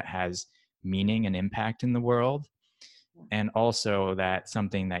work that has meaning and impact in the world, and also that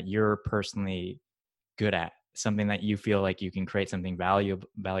something that you're personally good at, something that you feel like you can create something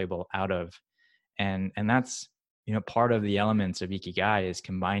valuable out of. And that's, part of the elements of ikigai is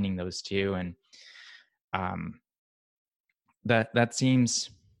combining those two. And um that seems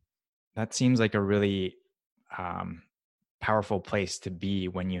like a really um powerful place to be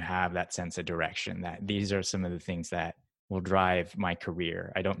when you have that sense of direction, that these are some of the things that will drive my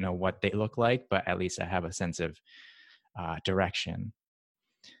career. I don't know what they look like, but at least I have a sense of direction.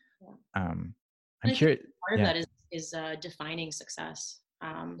 Yeah. um I'm And I think curious. part of Yeah. that is defining success,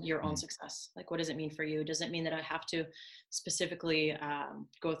 your own Mm. success. Like, what does it mean for you? Does it mean that I have to specifically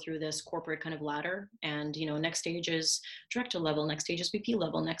go through this corporate kind of ladder? And next stage is director level, next stage is VP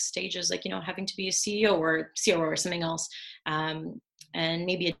level, next stage is like having to be a CEO or CRO or something else. Um, and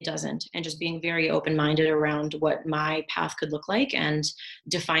maybe it doesn't. And just being very open minded around what my path could look like, and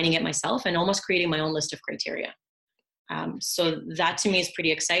defining it myself, and almost creating my own list of criteria. So that to me is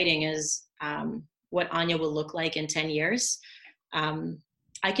pretty exciting, is what Anya will look like in 10 years. Um,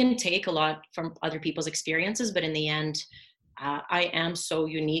 I can take a lot from other people's experiences, but in the end, I am so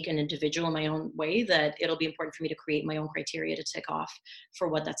unique and individual in my own way that it'll be important for me to create my own criteria to tick off for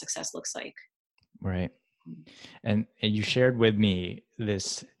what that success looks like. Right. And you shared with me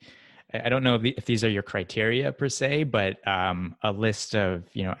this, I don't know if these are your criteria per se, but a list of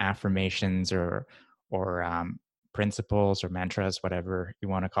affirmations or principles or mantras, whatever you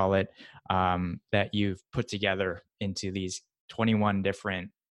want to call it, that you've put together into these 21 different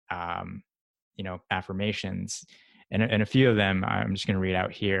um, affirmations. And a few of them I'm just going to read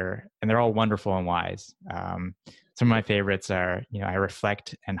out here, and they're all wonderful and wise. Some of my favorites are, I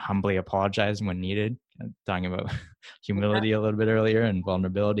reflect and humbly apologize when needed. Talking about Yeah. humility a little bit earlier and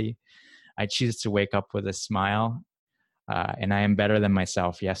vulnerability. I choose to wake up with a smile, and I am better than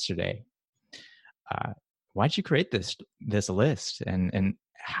myself yesterday. Uh, why'd you create this list, and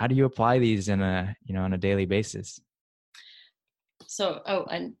how do you apply these in a on a daily basis? So, oh,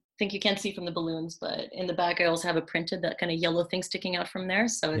 I think you can't see from the balloons, but in the back, I also have a printed that kind of yellow thing sticking out from there.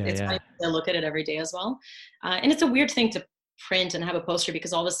 So Yeah, it's yeah. funny to look at it every day as well. And it's a weird thing to print and have a poster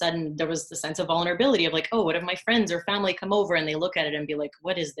because all of a sudden there was the sense of vulnerability of like, oh, what if my friends or family come over and they look at it and be like,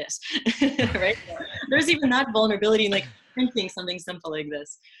 what is this? Right? There's even that vulnerability in like printing something simple like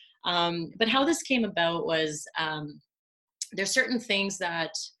this. But how this came about was there's certain things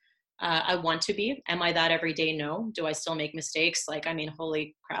that I want to be. Am I that every day? No. Do I still make mistakes? Like, I mean,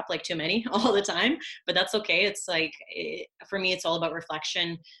 holy crap, like too many all the time, but that's okay. It's like, for me, it's all about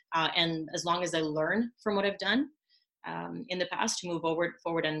reflection. And as long as I learn from what I've done in the past to move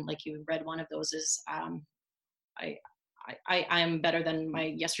forward. And like you read, one of those is I, I am better than my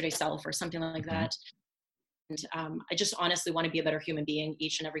yesterday self or something like Hmm. that. And I just honestly want to be a better human being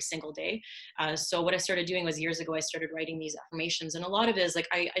each and every single day. So what I started doing was years ago, I started writing these affirmations, and a lot of it is like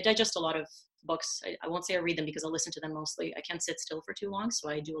I digest a lot of books. I won't say I read them because I listen to them mostly. I can't sit still for too long, so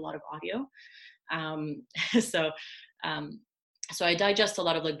I do a lot of audio. Um, so um, so I digest a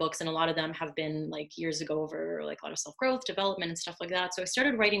lot of like books, and a lot of them have been like years ago over like a lot of self growth, development, and stuff like that. So I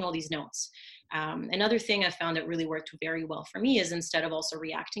started writing all these notes. Another thing I found that really worked very well for me is instead of also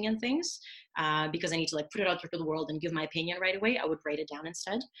reacting in things, because I need to like put it out there to the world and give my opinion right away, I would write it down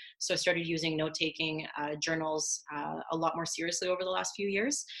instead. So I started using note taking journals a lot more seriously over the last few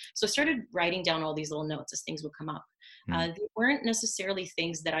years. So I started writing down all these little notes as things would come up. They weren't necessarily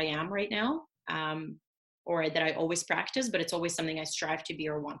things that I am right now. Or that I always practice, but it's always something I strive to be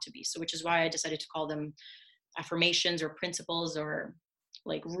or want to be. So, which is why I decided to call them affirmations or principles or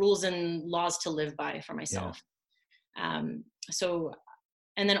like rules and laws to live by for Yeah. myself. So,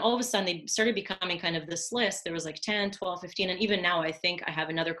 and then all of a sudden they started becoming kind of this list. There was like 10, 12, 15, and even now I think I have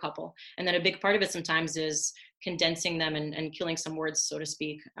another couple. And then a big part of it sometimes is condensing them and killing some words, so to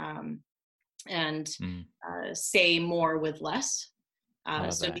speak, and Mm. say more with less. I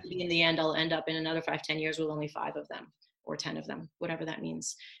love So that. maybe in the end, I'll end up in another 5, 10 years with only 5 of them or 10 of them, whatever that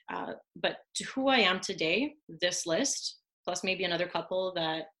means. But to who I am today, this list, plus maybe another couple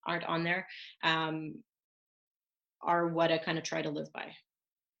that aren't on there, um, are what I kind of try to live by.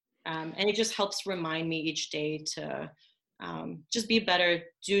 And it just helps remind me each day to just be better,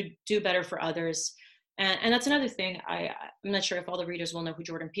 do better for others. And that's another thing. I'm not sure if all the readers will know who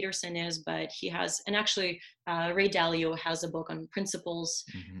Jordan Peterson is, but he has, and actually Ray Dalio has a book on principles.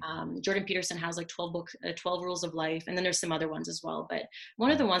 Hmm. Jordan Peterson has like 12 rules of life, and then there's some other ones as well. But one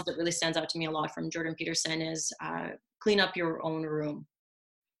of Yeah. the ones that really stands out to me a lot from Jordan Peterson is clean up your own room.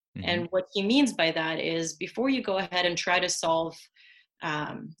 Hmm. And what he means by that is before you go ahead and try to solve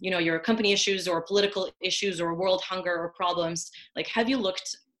your company issues or political issues or world hunger or problems, like have you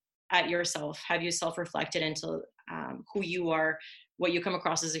looked at yourself? Have you self-reflected into who you are, what you come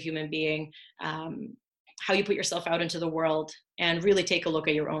across as a human being, how you put yourself out into the world, and really take a look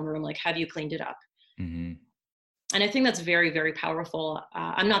at your own room? Like, have you cleaned it up? Hmm. And I think that's very, very powerful.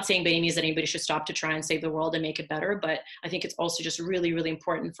 I'm not saying by any means that anybody should stop to try and save the world and make it better, but I think it's also just really, really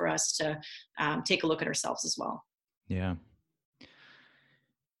important for us to take a look at ourselves as well. Yeah.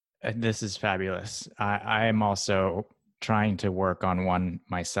 This is fabulous. I am also trying to work on one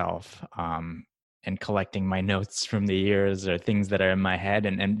myself, and collecting my notes from the years or things that are in my head,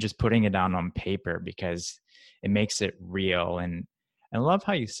 and just putting it down on paper because it makes it real. And I love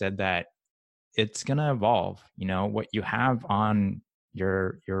how you said that it's going to evolve. You know, what you have on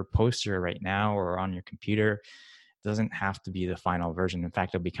your poster right now or on your computer doesn't have to be the final version. In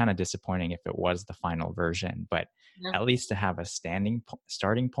fact, it'll be kind of disappointing if it was the final version, but Yeah. at least to have a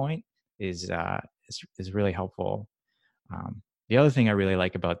starting point is really helpful. The other thing I really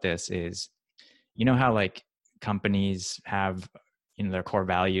like about this is, you know how like companies have, you know, their core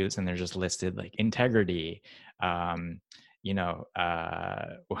values and they're just listed like integrity, um,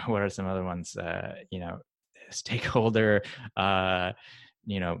 what are some other ones, stakeholder, uh,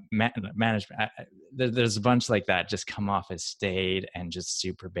 management. There's a bunch like that just come off as staid and just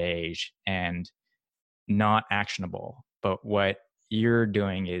super beige and not actionable. But what you're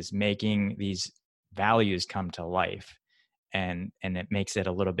doing is making these values come to life, and it makes it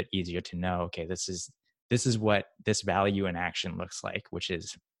a little bit easier to know, okay, this is what this value in action looks like, which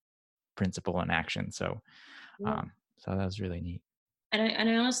is principle in action. So Yeah. so that was really neat. And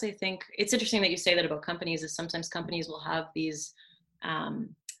I honestly think it's interesting that you say that about companies. Is sometimes companies will have these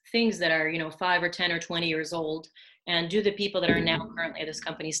um, things that are 5 or 10 or 20 years old, and do the people that are now currently at this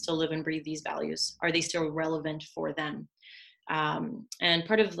company still live and breathe these values? Are they still relevant for them? And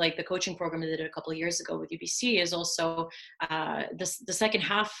part of like the coaching program I did a couple of years ago with UBC is also the second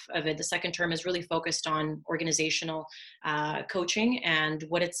half of it. The second term is really focused on organizational coaching and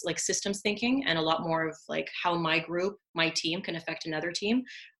what it's like systems thinking, and a lot more of like how my group, my team can affect another team,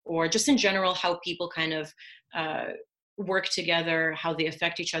 or just in general, how people kind of work together, how they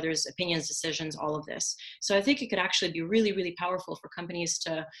affect each other's opinions, decisions, all of this. So I think it could actually be really, really powerful for companies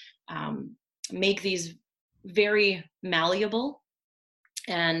to make these very malleable.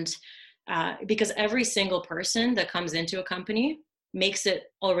 And because every single person that comes into a company makes it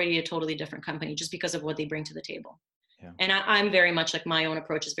already a totally different company just because of what they bring to the table. Yeah. And I'm very much like, my own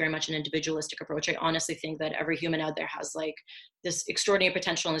approach is very much an individualistic approach. I honestly think that every human out there has like this extraordinary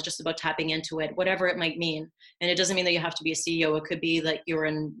potential, and it's just about tapping into it, whatever it might mean. And it doesn't mean that you have to be a CEO. It could be that you're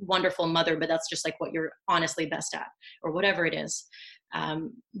a wonderful mother, but that's just like what you're honestly best at, or whatever it is.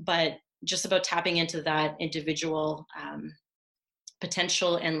 But just about tapping into that individual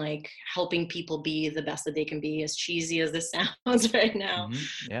potential, and like helping people be the best that they can be, as cheesy as this sounds right now.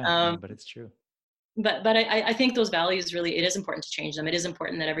 Yeah, no, Um, but it's true. but I think those values, really, it is important to change them. It is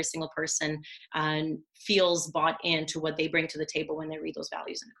important that every single person feels bought into what they bring to the table when they read those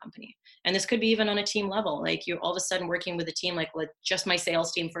values in a company. And this could be even on a team level. Like, you're all of a sudden working with a team, like with just my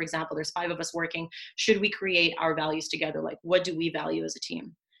sales team, for example, there's 5 of us working. Should we create our values together? Like, what do we value as a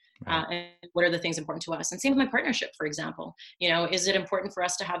team? Right. And what are the things important to us? And same with my partnership, for example. Is it important for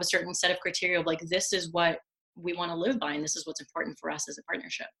us to have a certain set of criteria of like, this is what we want to live by, and this is what's important for us as a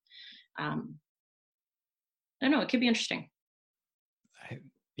partnership? I don't know. It could be interesting.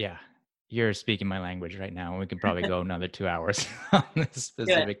 Yeah, you're speaking my language right now. We could probably go another 2 hours on this Do it.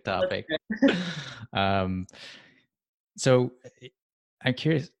 specific Let's topic. do it. um, so I'm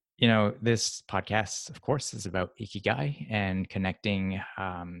curious, this podcast, of course, is about Ikigai and connecting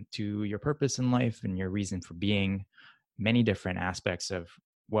to your purpose in life and your reason for being, many different aspects of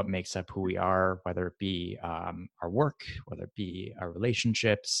what makes up who we are, whether it be our work, whether it be our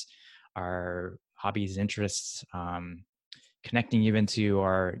relationships, our hobbies, interests, connecting even to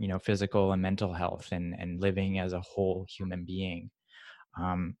our, physical and mental health, and living as a whole human being.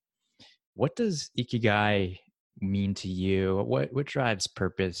 Um, what does Ikigai mean to you? What drives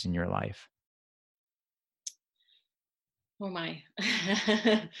purpose in your life? Oh my.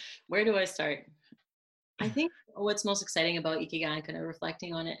 Where do I start? I think what's most exciting about Ikigai, and kind of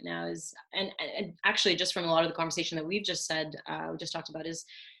reflecting on it now, is, and actually just from a lot of the conversation that we've just said, we just talked about, is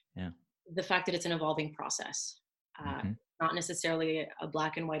Yeah. the fact that it's an evolving process. Uh, Hmm. Not necessarily a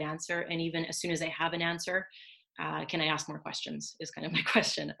black and white answer. And even as soon as I have an answer, can I ask more questions? Is kind of my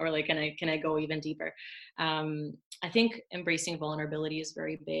question, or like, can I go even deeper? I think embracing vulnerability is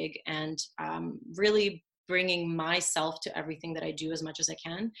very big, and really bringing myself to everything that I do as much as I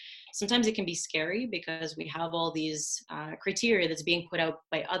can. Sometimes it can be scary because we have all these criteria that's being put out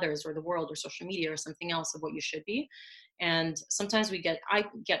by others, or the world, or social media, or something else, of what you should be. And sometimes I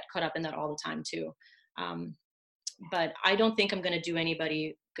get caught up in that all the time too. Um, but I don't think I'm going to do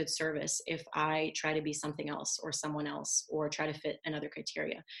anybody good service if I try to be something else or someone else, or try to fit another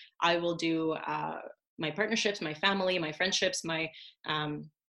criteria. I will do my partnerships, my family, my friendships, um,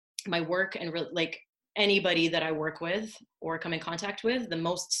 my work, and like anybody that I work with or come in contact with, the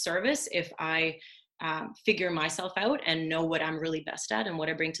most service if I figure myself out and know what I'm really best at and what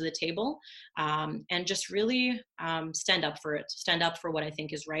I bring to the table, and just really stand up for it, stand up for what I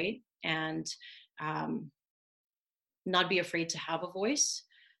think is right, and um, not be afraid to have a voice,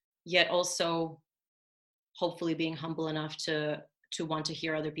 yet also hopefully being humble enough to want to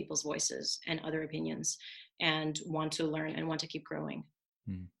hear other people's voices and other opinions, and want to learn and want to keep growing.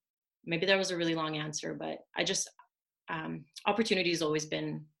 Mm. Maybe that was a really long answer, but I just opportunity has always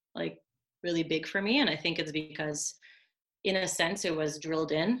been like really big for me, and I think it's because, in a sense, it was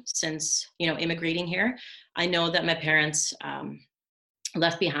drilled in since immigrating here. I know that my parents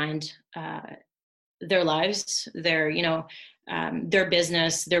left behind their lives, their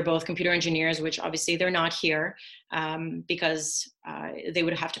business. They're both computer engineers, which obviously they're not here because they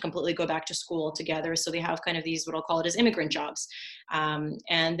would have to completely go back to school together. So they have kind of these, what I'll call it, as immigrant jobs.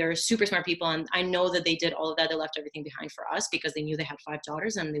 And they're super smart people. And I know that they did all of that. They left everything behind for us because they knew they had 5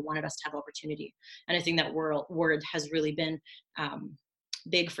 daughters and they wanted us to have opportunity. And I think that word has really been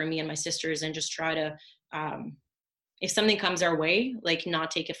big for me and my sisters, and just try to, if something comes our way, like, not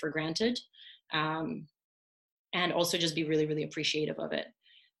take it for granted. Um, and also just be really, really appreciative of it.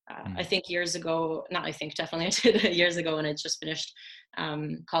 I think years ago, not I think, definitely I did years ago when I just finished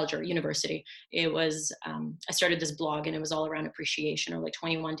college or university. It was, I started this blog and it was all around appreciation, or like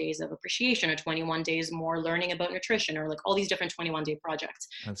 21 days of appreciation, or 21 days more learning about nutrition, or like all these different 21-day projects.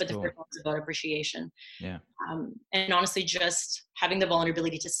 That's But the cool. first one was about appreciation. Yeah. And honestly, just having the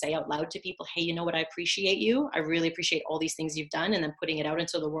vulnerability to say out loud to people, hey, you know what, I appreciate you. I really appreciate all these things you've done. And then putting it out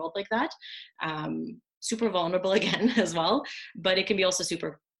into the world like that. Super vulnerable again as well. But it can be also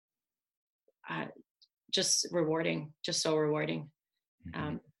super uh, just rewarding, just so rewarding.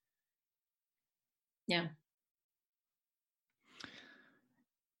 Mm-hmm. Yeah.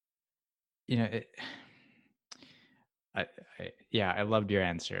 You know, I, yeah, I loved your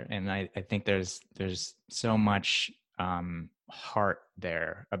answer, and I think there's so much heart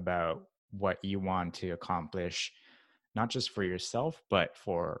there about what you want to accomplish, not just for yourself, but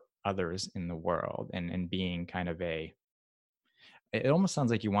for others in the world, and being kind of it almost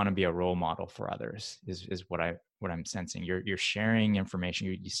sounds like you want to be a role model for others is what I'm sensing. You're sharing information.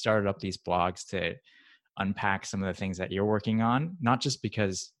 You started up these blogs to unpack some of the things that you're working on, not just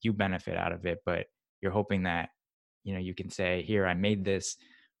because you benefit out of it, but you're hoping that, you know, you can say, here, I made this.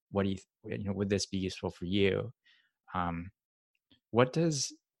 What do you know, would this be useful for you? Why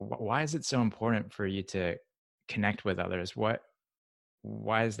is it so important for you to connect with others?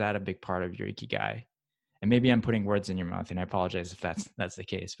 Why is that a big part of your ikigai? And maybe I'm putting words in your mouth, and I apologize if that's the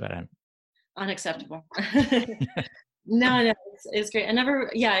case, but I'm Unacceptable. No, it's great. I never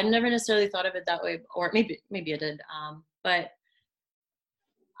necessarily thought of it that way, or maybe I did. But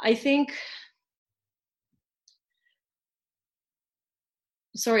I think,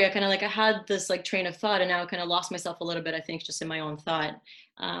 sorry, I had this like train of thought and now I kind of lost myself a little bit, I think, just in my own thought.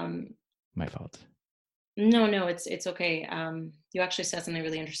 Um, my fault. no, it's okay. You actually said something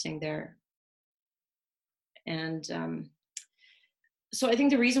really interesting there. And so I think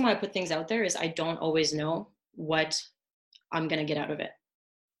the reason why I put things out there is I don't always know what I'm going to get out of it.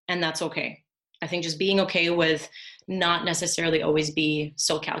 And that's okay. I think just being okay with not necessarily always be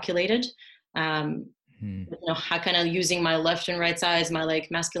so calculated. You know, how kind of using my left and right sides, my like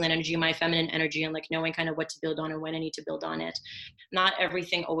masculine energy, my feminine energy, and like knowing kind of what to build on and when I need to build on it. Not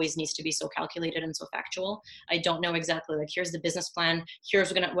everything always needs to be so calculated and so factual. I don't know exactly like, here's the business plan,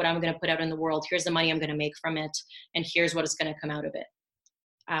 here's what I'm going to put out in the world, here's the money I'm going to make from it, and here's what is going to come out of it.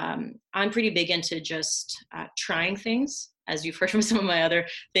 I'm pretty big into just trying things, as you've heard from some of my other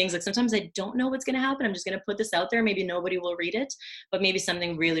things. Like sometimes I don't know what's going to happen. I'm just going to put this out there. Maybe nobody will read it, but maybe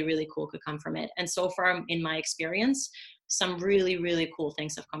something really, really cool could come from it. And so far in my experience, some really, really cool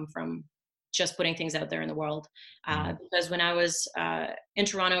things have come from just putting things out there in the world. Because when I was in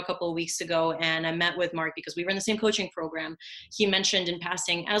Toronto a couple of weeks ago and I met with Mark because we were in the same coaching program, he mentioned in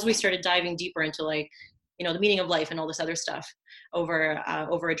passing, as we started diving deeper into like, you know, the meaning of life and all this other stuff over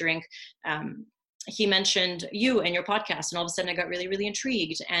a drink, he mentioned you and your podcast, and all of a sudden I got really, really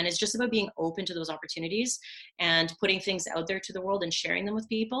intrigued. And it's just about being open to those opportunities and putting things out there to the world and sharing them with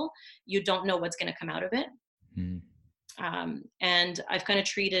people. You don't know what's going to come out of it. And I've kind of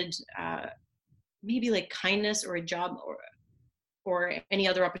treated maybe like kindness or a job or any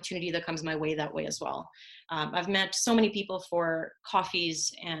other opportunity that comes my way that way as well. I've met so many people for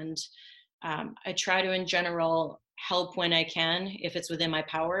coffees, and I try to in general help when I can if it's within my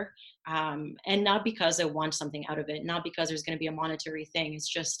power, and not because I want something out of it, not because there's going to be a monetary thing. It's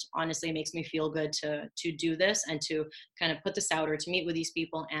just honestly it makes me feel good to do this and to kind of put this out or to meet with these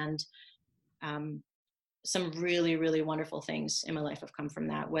people. And some really, really wonderful things in my life have come from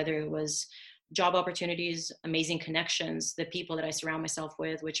that, whether it was job opportunities, amazing connections, the people that I surround myself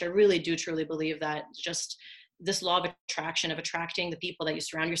with, which I really do truly believe that just this law of attraction, of attracting the people that you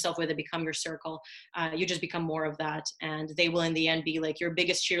surround yourself with that become your circle, you just become more of that. And they will in the end be like your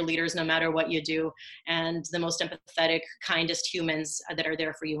biggest cheerleaders no matter what you do, and the most empathetic, kindest humans that are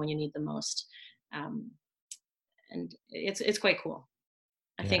there for you when you need them most. And it's quite cool.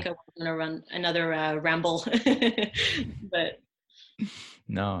 I think I'm going to run another ramble, but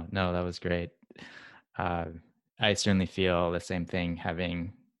No, that was great. I certainly feel the same thing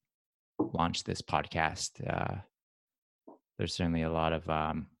having launched this podcast. There's certainly a lot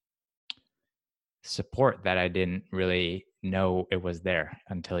of support that I didn't really know it was there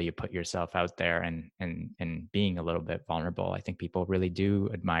until you put yourself out there and being a little bit vulnerable. I think people really do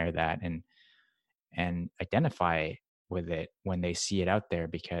admire that and identify with it when they see it out there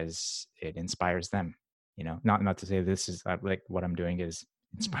because it inspires them. You know, not to say this is like what I'm doing is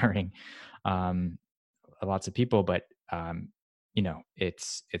inspiring lots of people, but you know,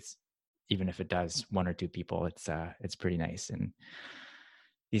 it's even if it does one or two people, it's pretty nice. And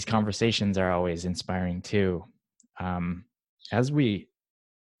these conversations are always inspiring too. As we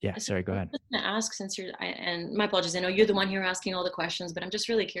Yeah, So sorry, go I'm ahead. just going to ask, since and my apologies, I know you're the one here asking all the questions, but I'm just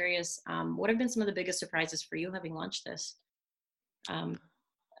really curious. What have been some of the biggest surprises for you having launched this? Um,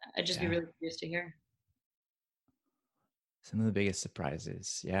 I'd just be Yeah, really curious to hear. some of the biggest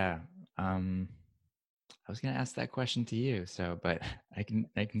surprises. Yeah. Um, I was gonna ask that question to you, so but I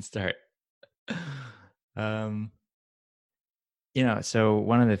can start. um, so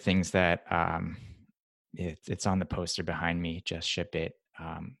one of the things that it's on the poster behind me, just ship it.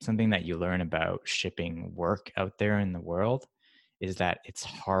 Something that you learn about shipping work out there in the world is that it's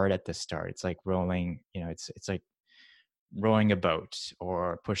hard at the start. It's like rolling, it's like rowing a boat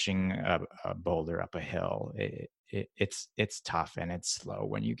or pushing a boulder up a hill. It's tough and it's slow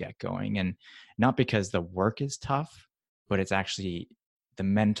when you get going, and not because the work is tough, but it's actually the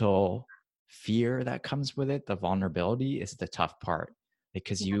mental fear that comes with it. The vulnerability is the tough part,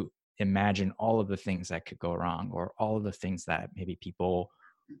 because Yeah, you imagine all of the things that could go wrong, or all of the things that maybe people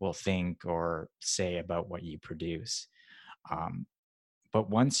will think or say about what you produce. um, but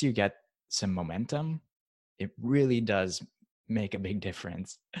once you get some momentum, it really does make a big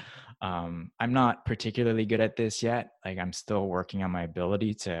difference. I'm not particularly good at this yet. Like, I'm still working on my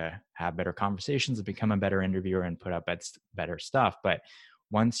ability to have better conversations and become a better interviewer and put up better stuff. But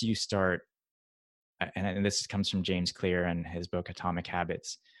once you start, and this comes from James Clear and his book Atomic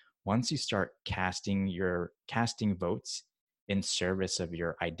Habits, once you start casting votes in service of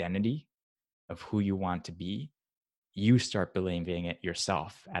your identity, of who you want to be, you start believing it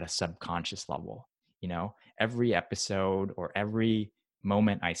yourself at a subconscious level. Every episode or every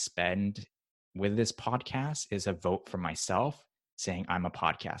moment I spend with this podcast is a vote for myself, saying I'm a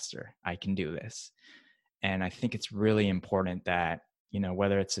podcaster, I can do this. And I think it's really important that,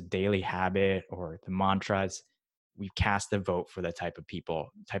 whether it's a daily habit or the mantras, we cast a vote for the type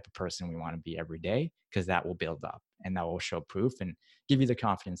of person we want to be every day, because that will build up and that will show proof and give you the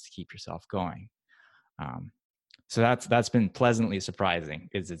confidence to keep yourself going. um, so that's been pleasantly surprising,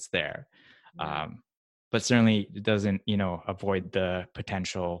 is it's there. yeah, um, but certainly it doesn't avoid the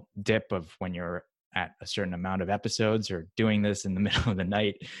potential dip of when you're at a certain amount of episodes or doing this in the middle of the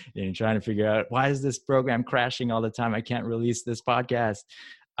night and trying to figure out, why is this program crashing all the time, I can't release this podcast.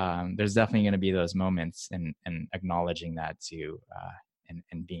 There's definitely going to be those moments, and acknowledging that too,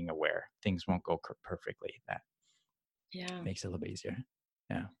 and being aware things won't go perfectly. That yeah. makes it a little bit easier.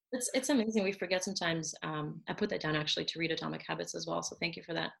 Yeah. It's amazing. We forget sometimes. I put that down actually to read Atomic Habits as well. So thank you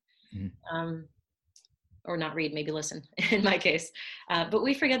for that. Mhm. Um, or not read, maybe listen in my case. But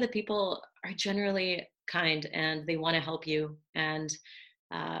we forget that people are generally kind and they want to help you. And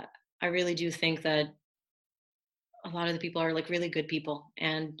uh, I really do think that a lot of the people are like really good people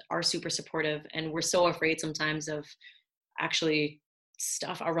and are super supportive. And we're so afraid sometimes of actually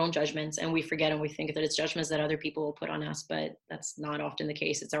stuff our own judgments, and we forget and we think that it's judgments that other people will put on us, but that's not often the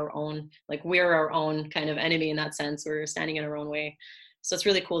case. It's our own, like we're our own kind of enemy in that sense. We're standing in our own way. So it's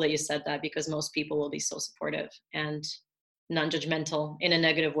really cool that you said that, because most people will be so supportive and non-judgmental in a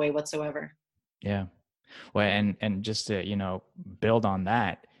negative way whatsoever. Yeah. Well, Yeah, and just to, build on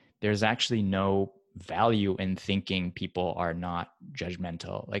that, there's actually no value in thinking people are not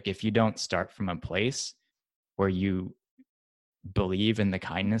judgmental. Like, if you don't start from a place where you believe in the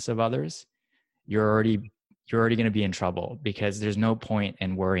kindness of others, you're already you're already going to be in trouble, because there's no point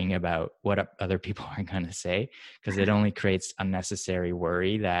in worrying about what other people are going to say, because it only creates unnecessary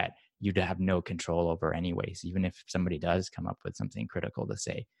worry that you'd have no control over anyways. Even if somebody does come up with something critical to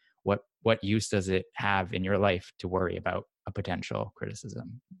say, what use does it have in your life to worry about a potential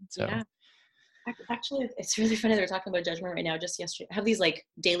criticism? So yeah. Actually, it's really funny that we're talking about judgment right now. Just yesterday, I have these like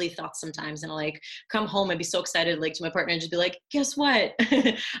daily thoughts sometimes, and I'll like come home and be so excited, like to my partner, and just be like, "Guess what?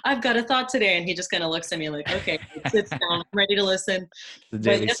 I've got a thought today." And he just kind of looks at me like, "Okay, sits down. I'm ready to listen." the But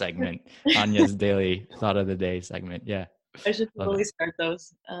daily segment, Anya's daily thought of the day segment. Yeah, I should love totally it. start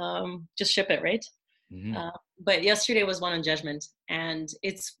those. Just ship it, right? Hmm. But yesterday was one on judgment, and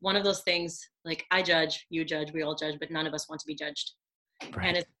it's one of those things. Like I judge, you judge, we all judge, but none of us want to be judged. And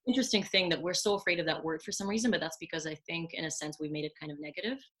Right. it's an interesting thing that we're so afraid of that word for some reason, but that's because I think, in a sense, we made it kind of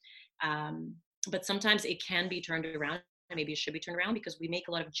negative. Um, but sometimes it can be turned around, and maybe it should be turned around, because we make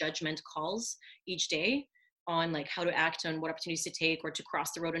a lot of judgment calls each day on like how to act, on what opportunities to take, or to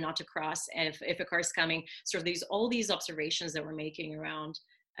cross the road or not to cross, if a car is coming. Sort of these all these observations that we're making around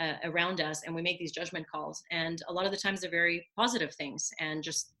us, and we make these judgment calls, and a lot of the times they're very positive things, and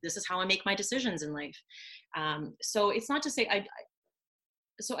just this is how I make my decisions in life. So it's not to say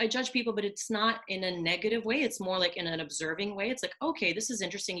I judge people, but it's not in a negative way. It's more like in an observing way. It's like, okay, this is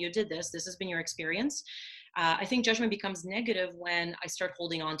interesting. You did this. This has been your experience. I think judgment becomes negative when I start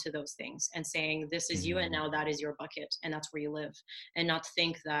holding on to those things and saying, this is you, and now that is your bucket, and that's where you live, and not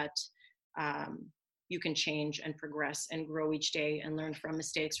think that you can change and progress and grow each day and learn from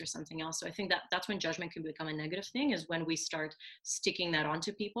mistakes or something else. So I think that that's when judgment can become a negative thing, is when we start sticking that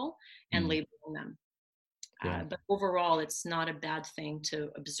onto people and labeling them. Yeah. But overall, it's not a bad thing to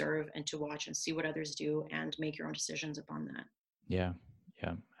observe and to watch and see what others do and make your own decisions upon that. Yeah.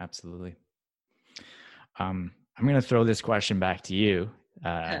 Yeah, absolutely. I'm going to throw this question back to you.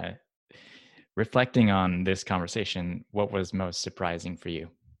 Reflecting on this conversation, what was most surprising for you?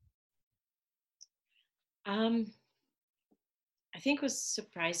 I think it was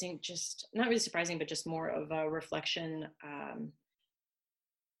surprising, just not really surprising, but just more of a reflection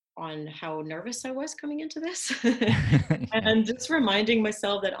on how nervous I was coming into this. Yeah. And just reminding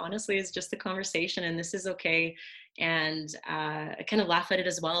myself that honestly it's just a conversation and this is okay. And I kind of laugh at it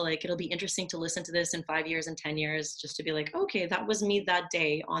as well. Like, it'll be interesting to listen to this in 5 years and 10 years, just to be like, okay, that was me that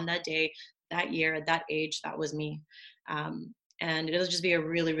day, on that day, that year, at that age, that was me. And it'll just be a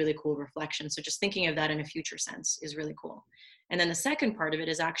really, really cool reflection. So just thinking of that in a future sense is really cool. And then the second part of it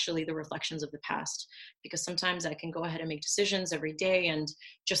is actually the reflections of the past, because sometimes I can go ahead and make decisions every day and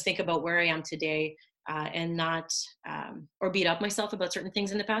just think about where I am today, and not, or beat up myself about certain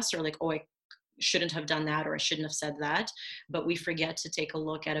things in the past, or like, oh, I shouldn't have done that, or I shouldn't have said that. But we forget to take a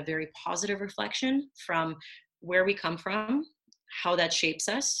look at a very positive reflection from where we come from, how that shapes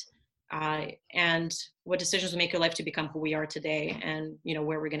us, and what decisions will make your life to become who we are today, and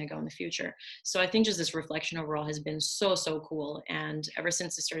where we're going to go in the future. So I think just this reflection overall has been so, so cool. And ever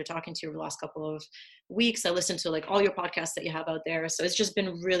since I started talking to you over the last couple of weeks, I listened to like all your podcasts that you have out there. So it's just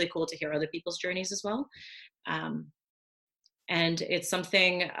been really cool to hear other people's journeys as well. And it's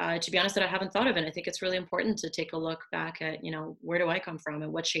something, to be honest, that I haven't thought of. And I think it's really important to take a look back at, where do I come from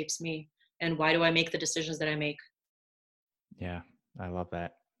and what shapes me, and why do I make the decisions that I make? Yeah, I love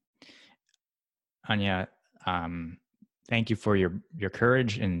that. Ania, thank you for your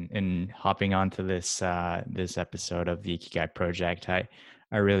courage in hopping onto this episode of the Ikigai Project. I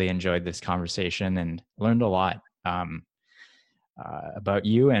really enjoyed this conversation and learned a lot about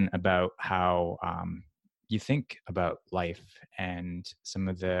you and about how you think about life and some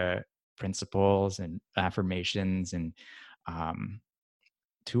of the principles and affirmations and um,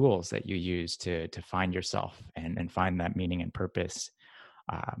 tools that you use to find yourself and find that meaning and purpose.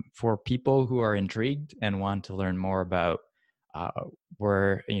 For people who are intrigued and want to learn more about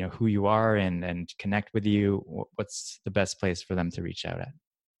where who you are and connect with you, what's the best place for them to reach out at?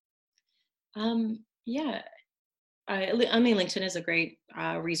 Yeah, I mean, LinkedIn is a great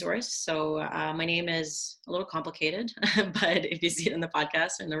resource. So my name is a little complicated, but if you see it in the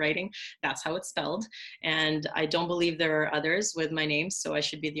podcast or in the writing, that's how it's spelled. And I don't believe there are others with my name, so I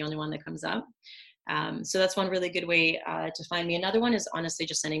should be the only one that comes up. So that's one really good way to find me. Another one is honestly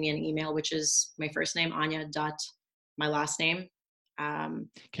just sending me an email, which is my first name, Ania, dot my last name. Can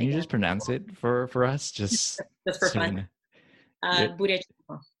you Again, just pronounce it for us? Just just for so we fun. know. Yeah,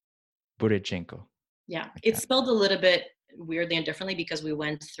 Bureacenco. Bureacenco. Yeah, Okay. it's spelled a little bit weirdly and differently because we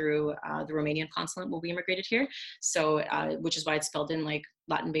went through the Romanian consulate when we immigrated here. So, which is why it's spelled in like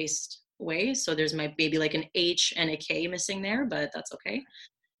Latin-based way. So there's maybe like an H and a K missing there, but that's okay.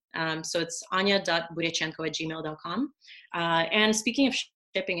 So it's anya.bureacenco@gmail.com. And speaking of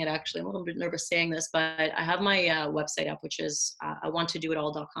shipping it, actually, I'm a little bit nervous saying this, but I have my website up, which is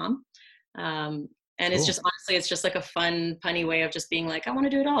iwanttodoitall.com. And it's Cool. just, honestly, it's just like a fun, punny way of just being like, I want to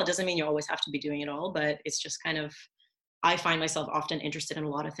do it all. It doesn't mean you always have to be doing it all, but it's just kind of, I find myself often interested in a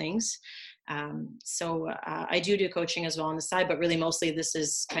lot of things. So I do coaching as well on the side, but really mostly this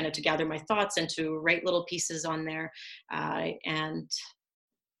is kind of to gather my thoughts and to write little pieces on there. And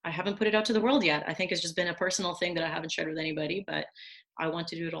I haven't put it out to the world yet. I think it's just been a personal thing that I haven't shared with anybody, but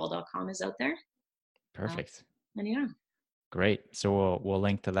iwanttodoitall.com is out there. Perfect. And yeah. Great. So we'll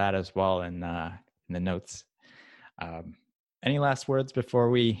link to that as well in the notes. Any last words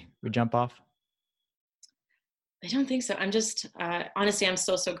before we jump off? I don't think so. I'm just, honestly, I'm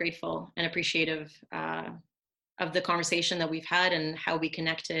so, so grateful and appreciative of the conversation that we've had and how we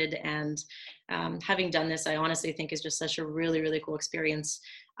connected. And having done this, I honestly think is just such a really, really cool experience.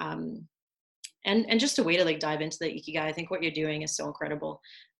 And just a way to like dive into the Ikigai. I think what you're doing is so incredible.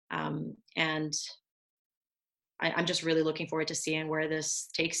 And I'm just really looking forward to seeing where this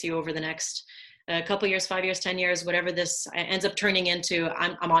takes you over the next couple years, 5 years, 10 years, whatever this ends up turning into.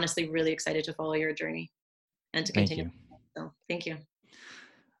 I'm honestly really excited to follow your journey and to Thank continue. you. So thank you.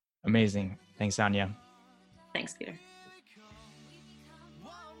 Amazing. Thanks, Ania. Thanks, Peter.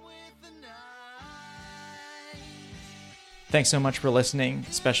 Thanks so much for listening.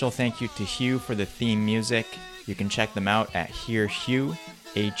 Special thank you to Hugh for the theme music. You can check them out at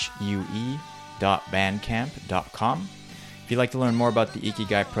hearhue.bandcamp.com. If you'd like to learn more about the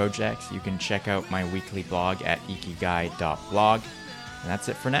Ikigai project, you can check out my weekly blog at ikigai.blog. And that's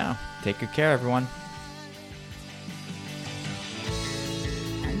it for now. Take good care, everyone.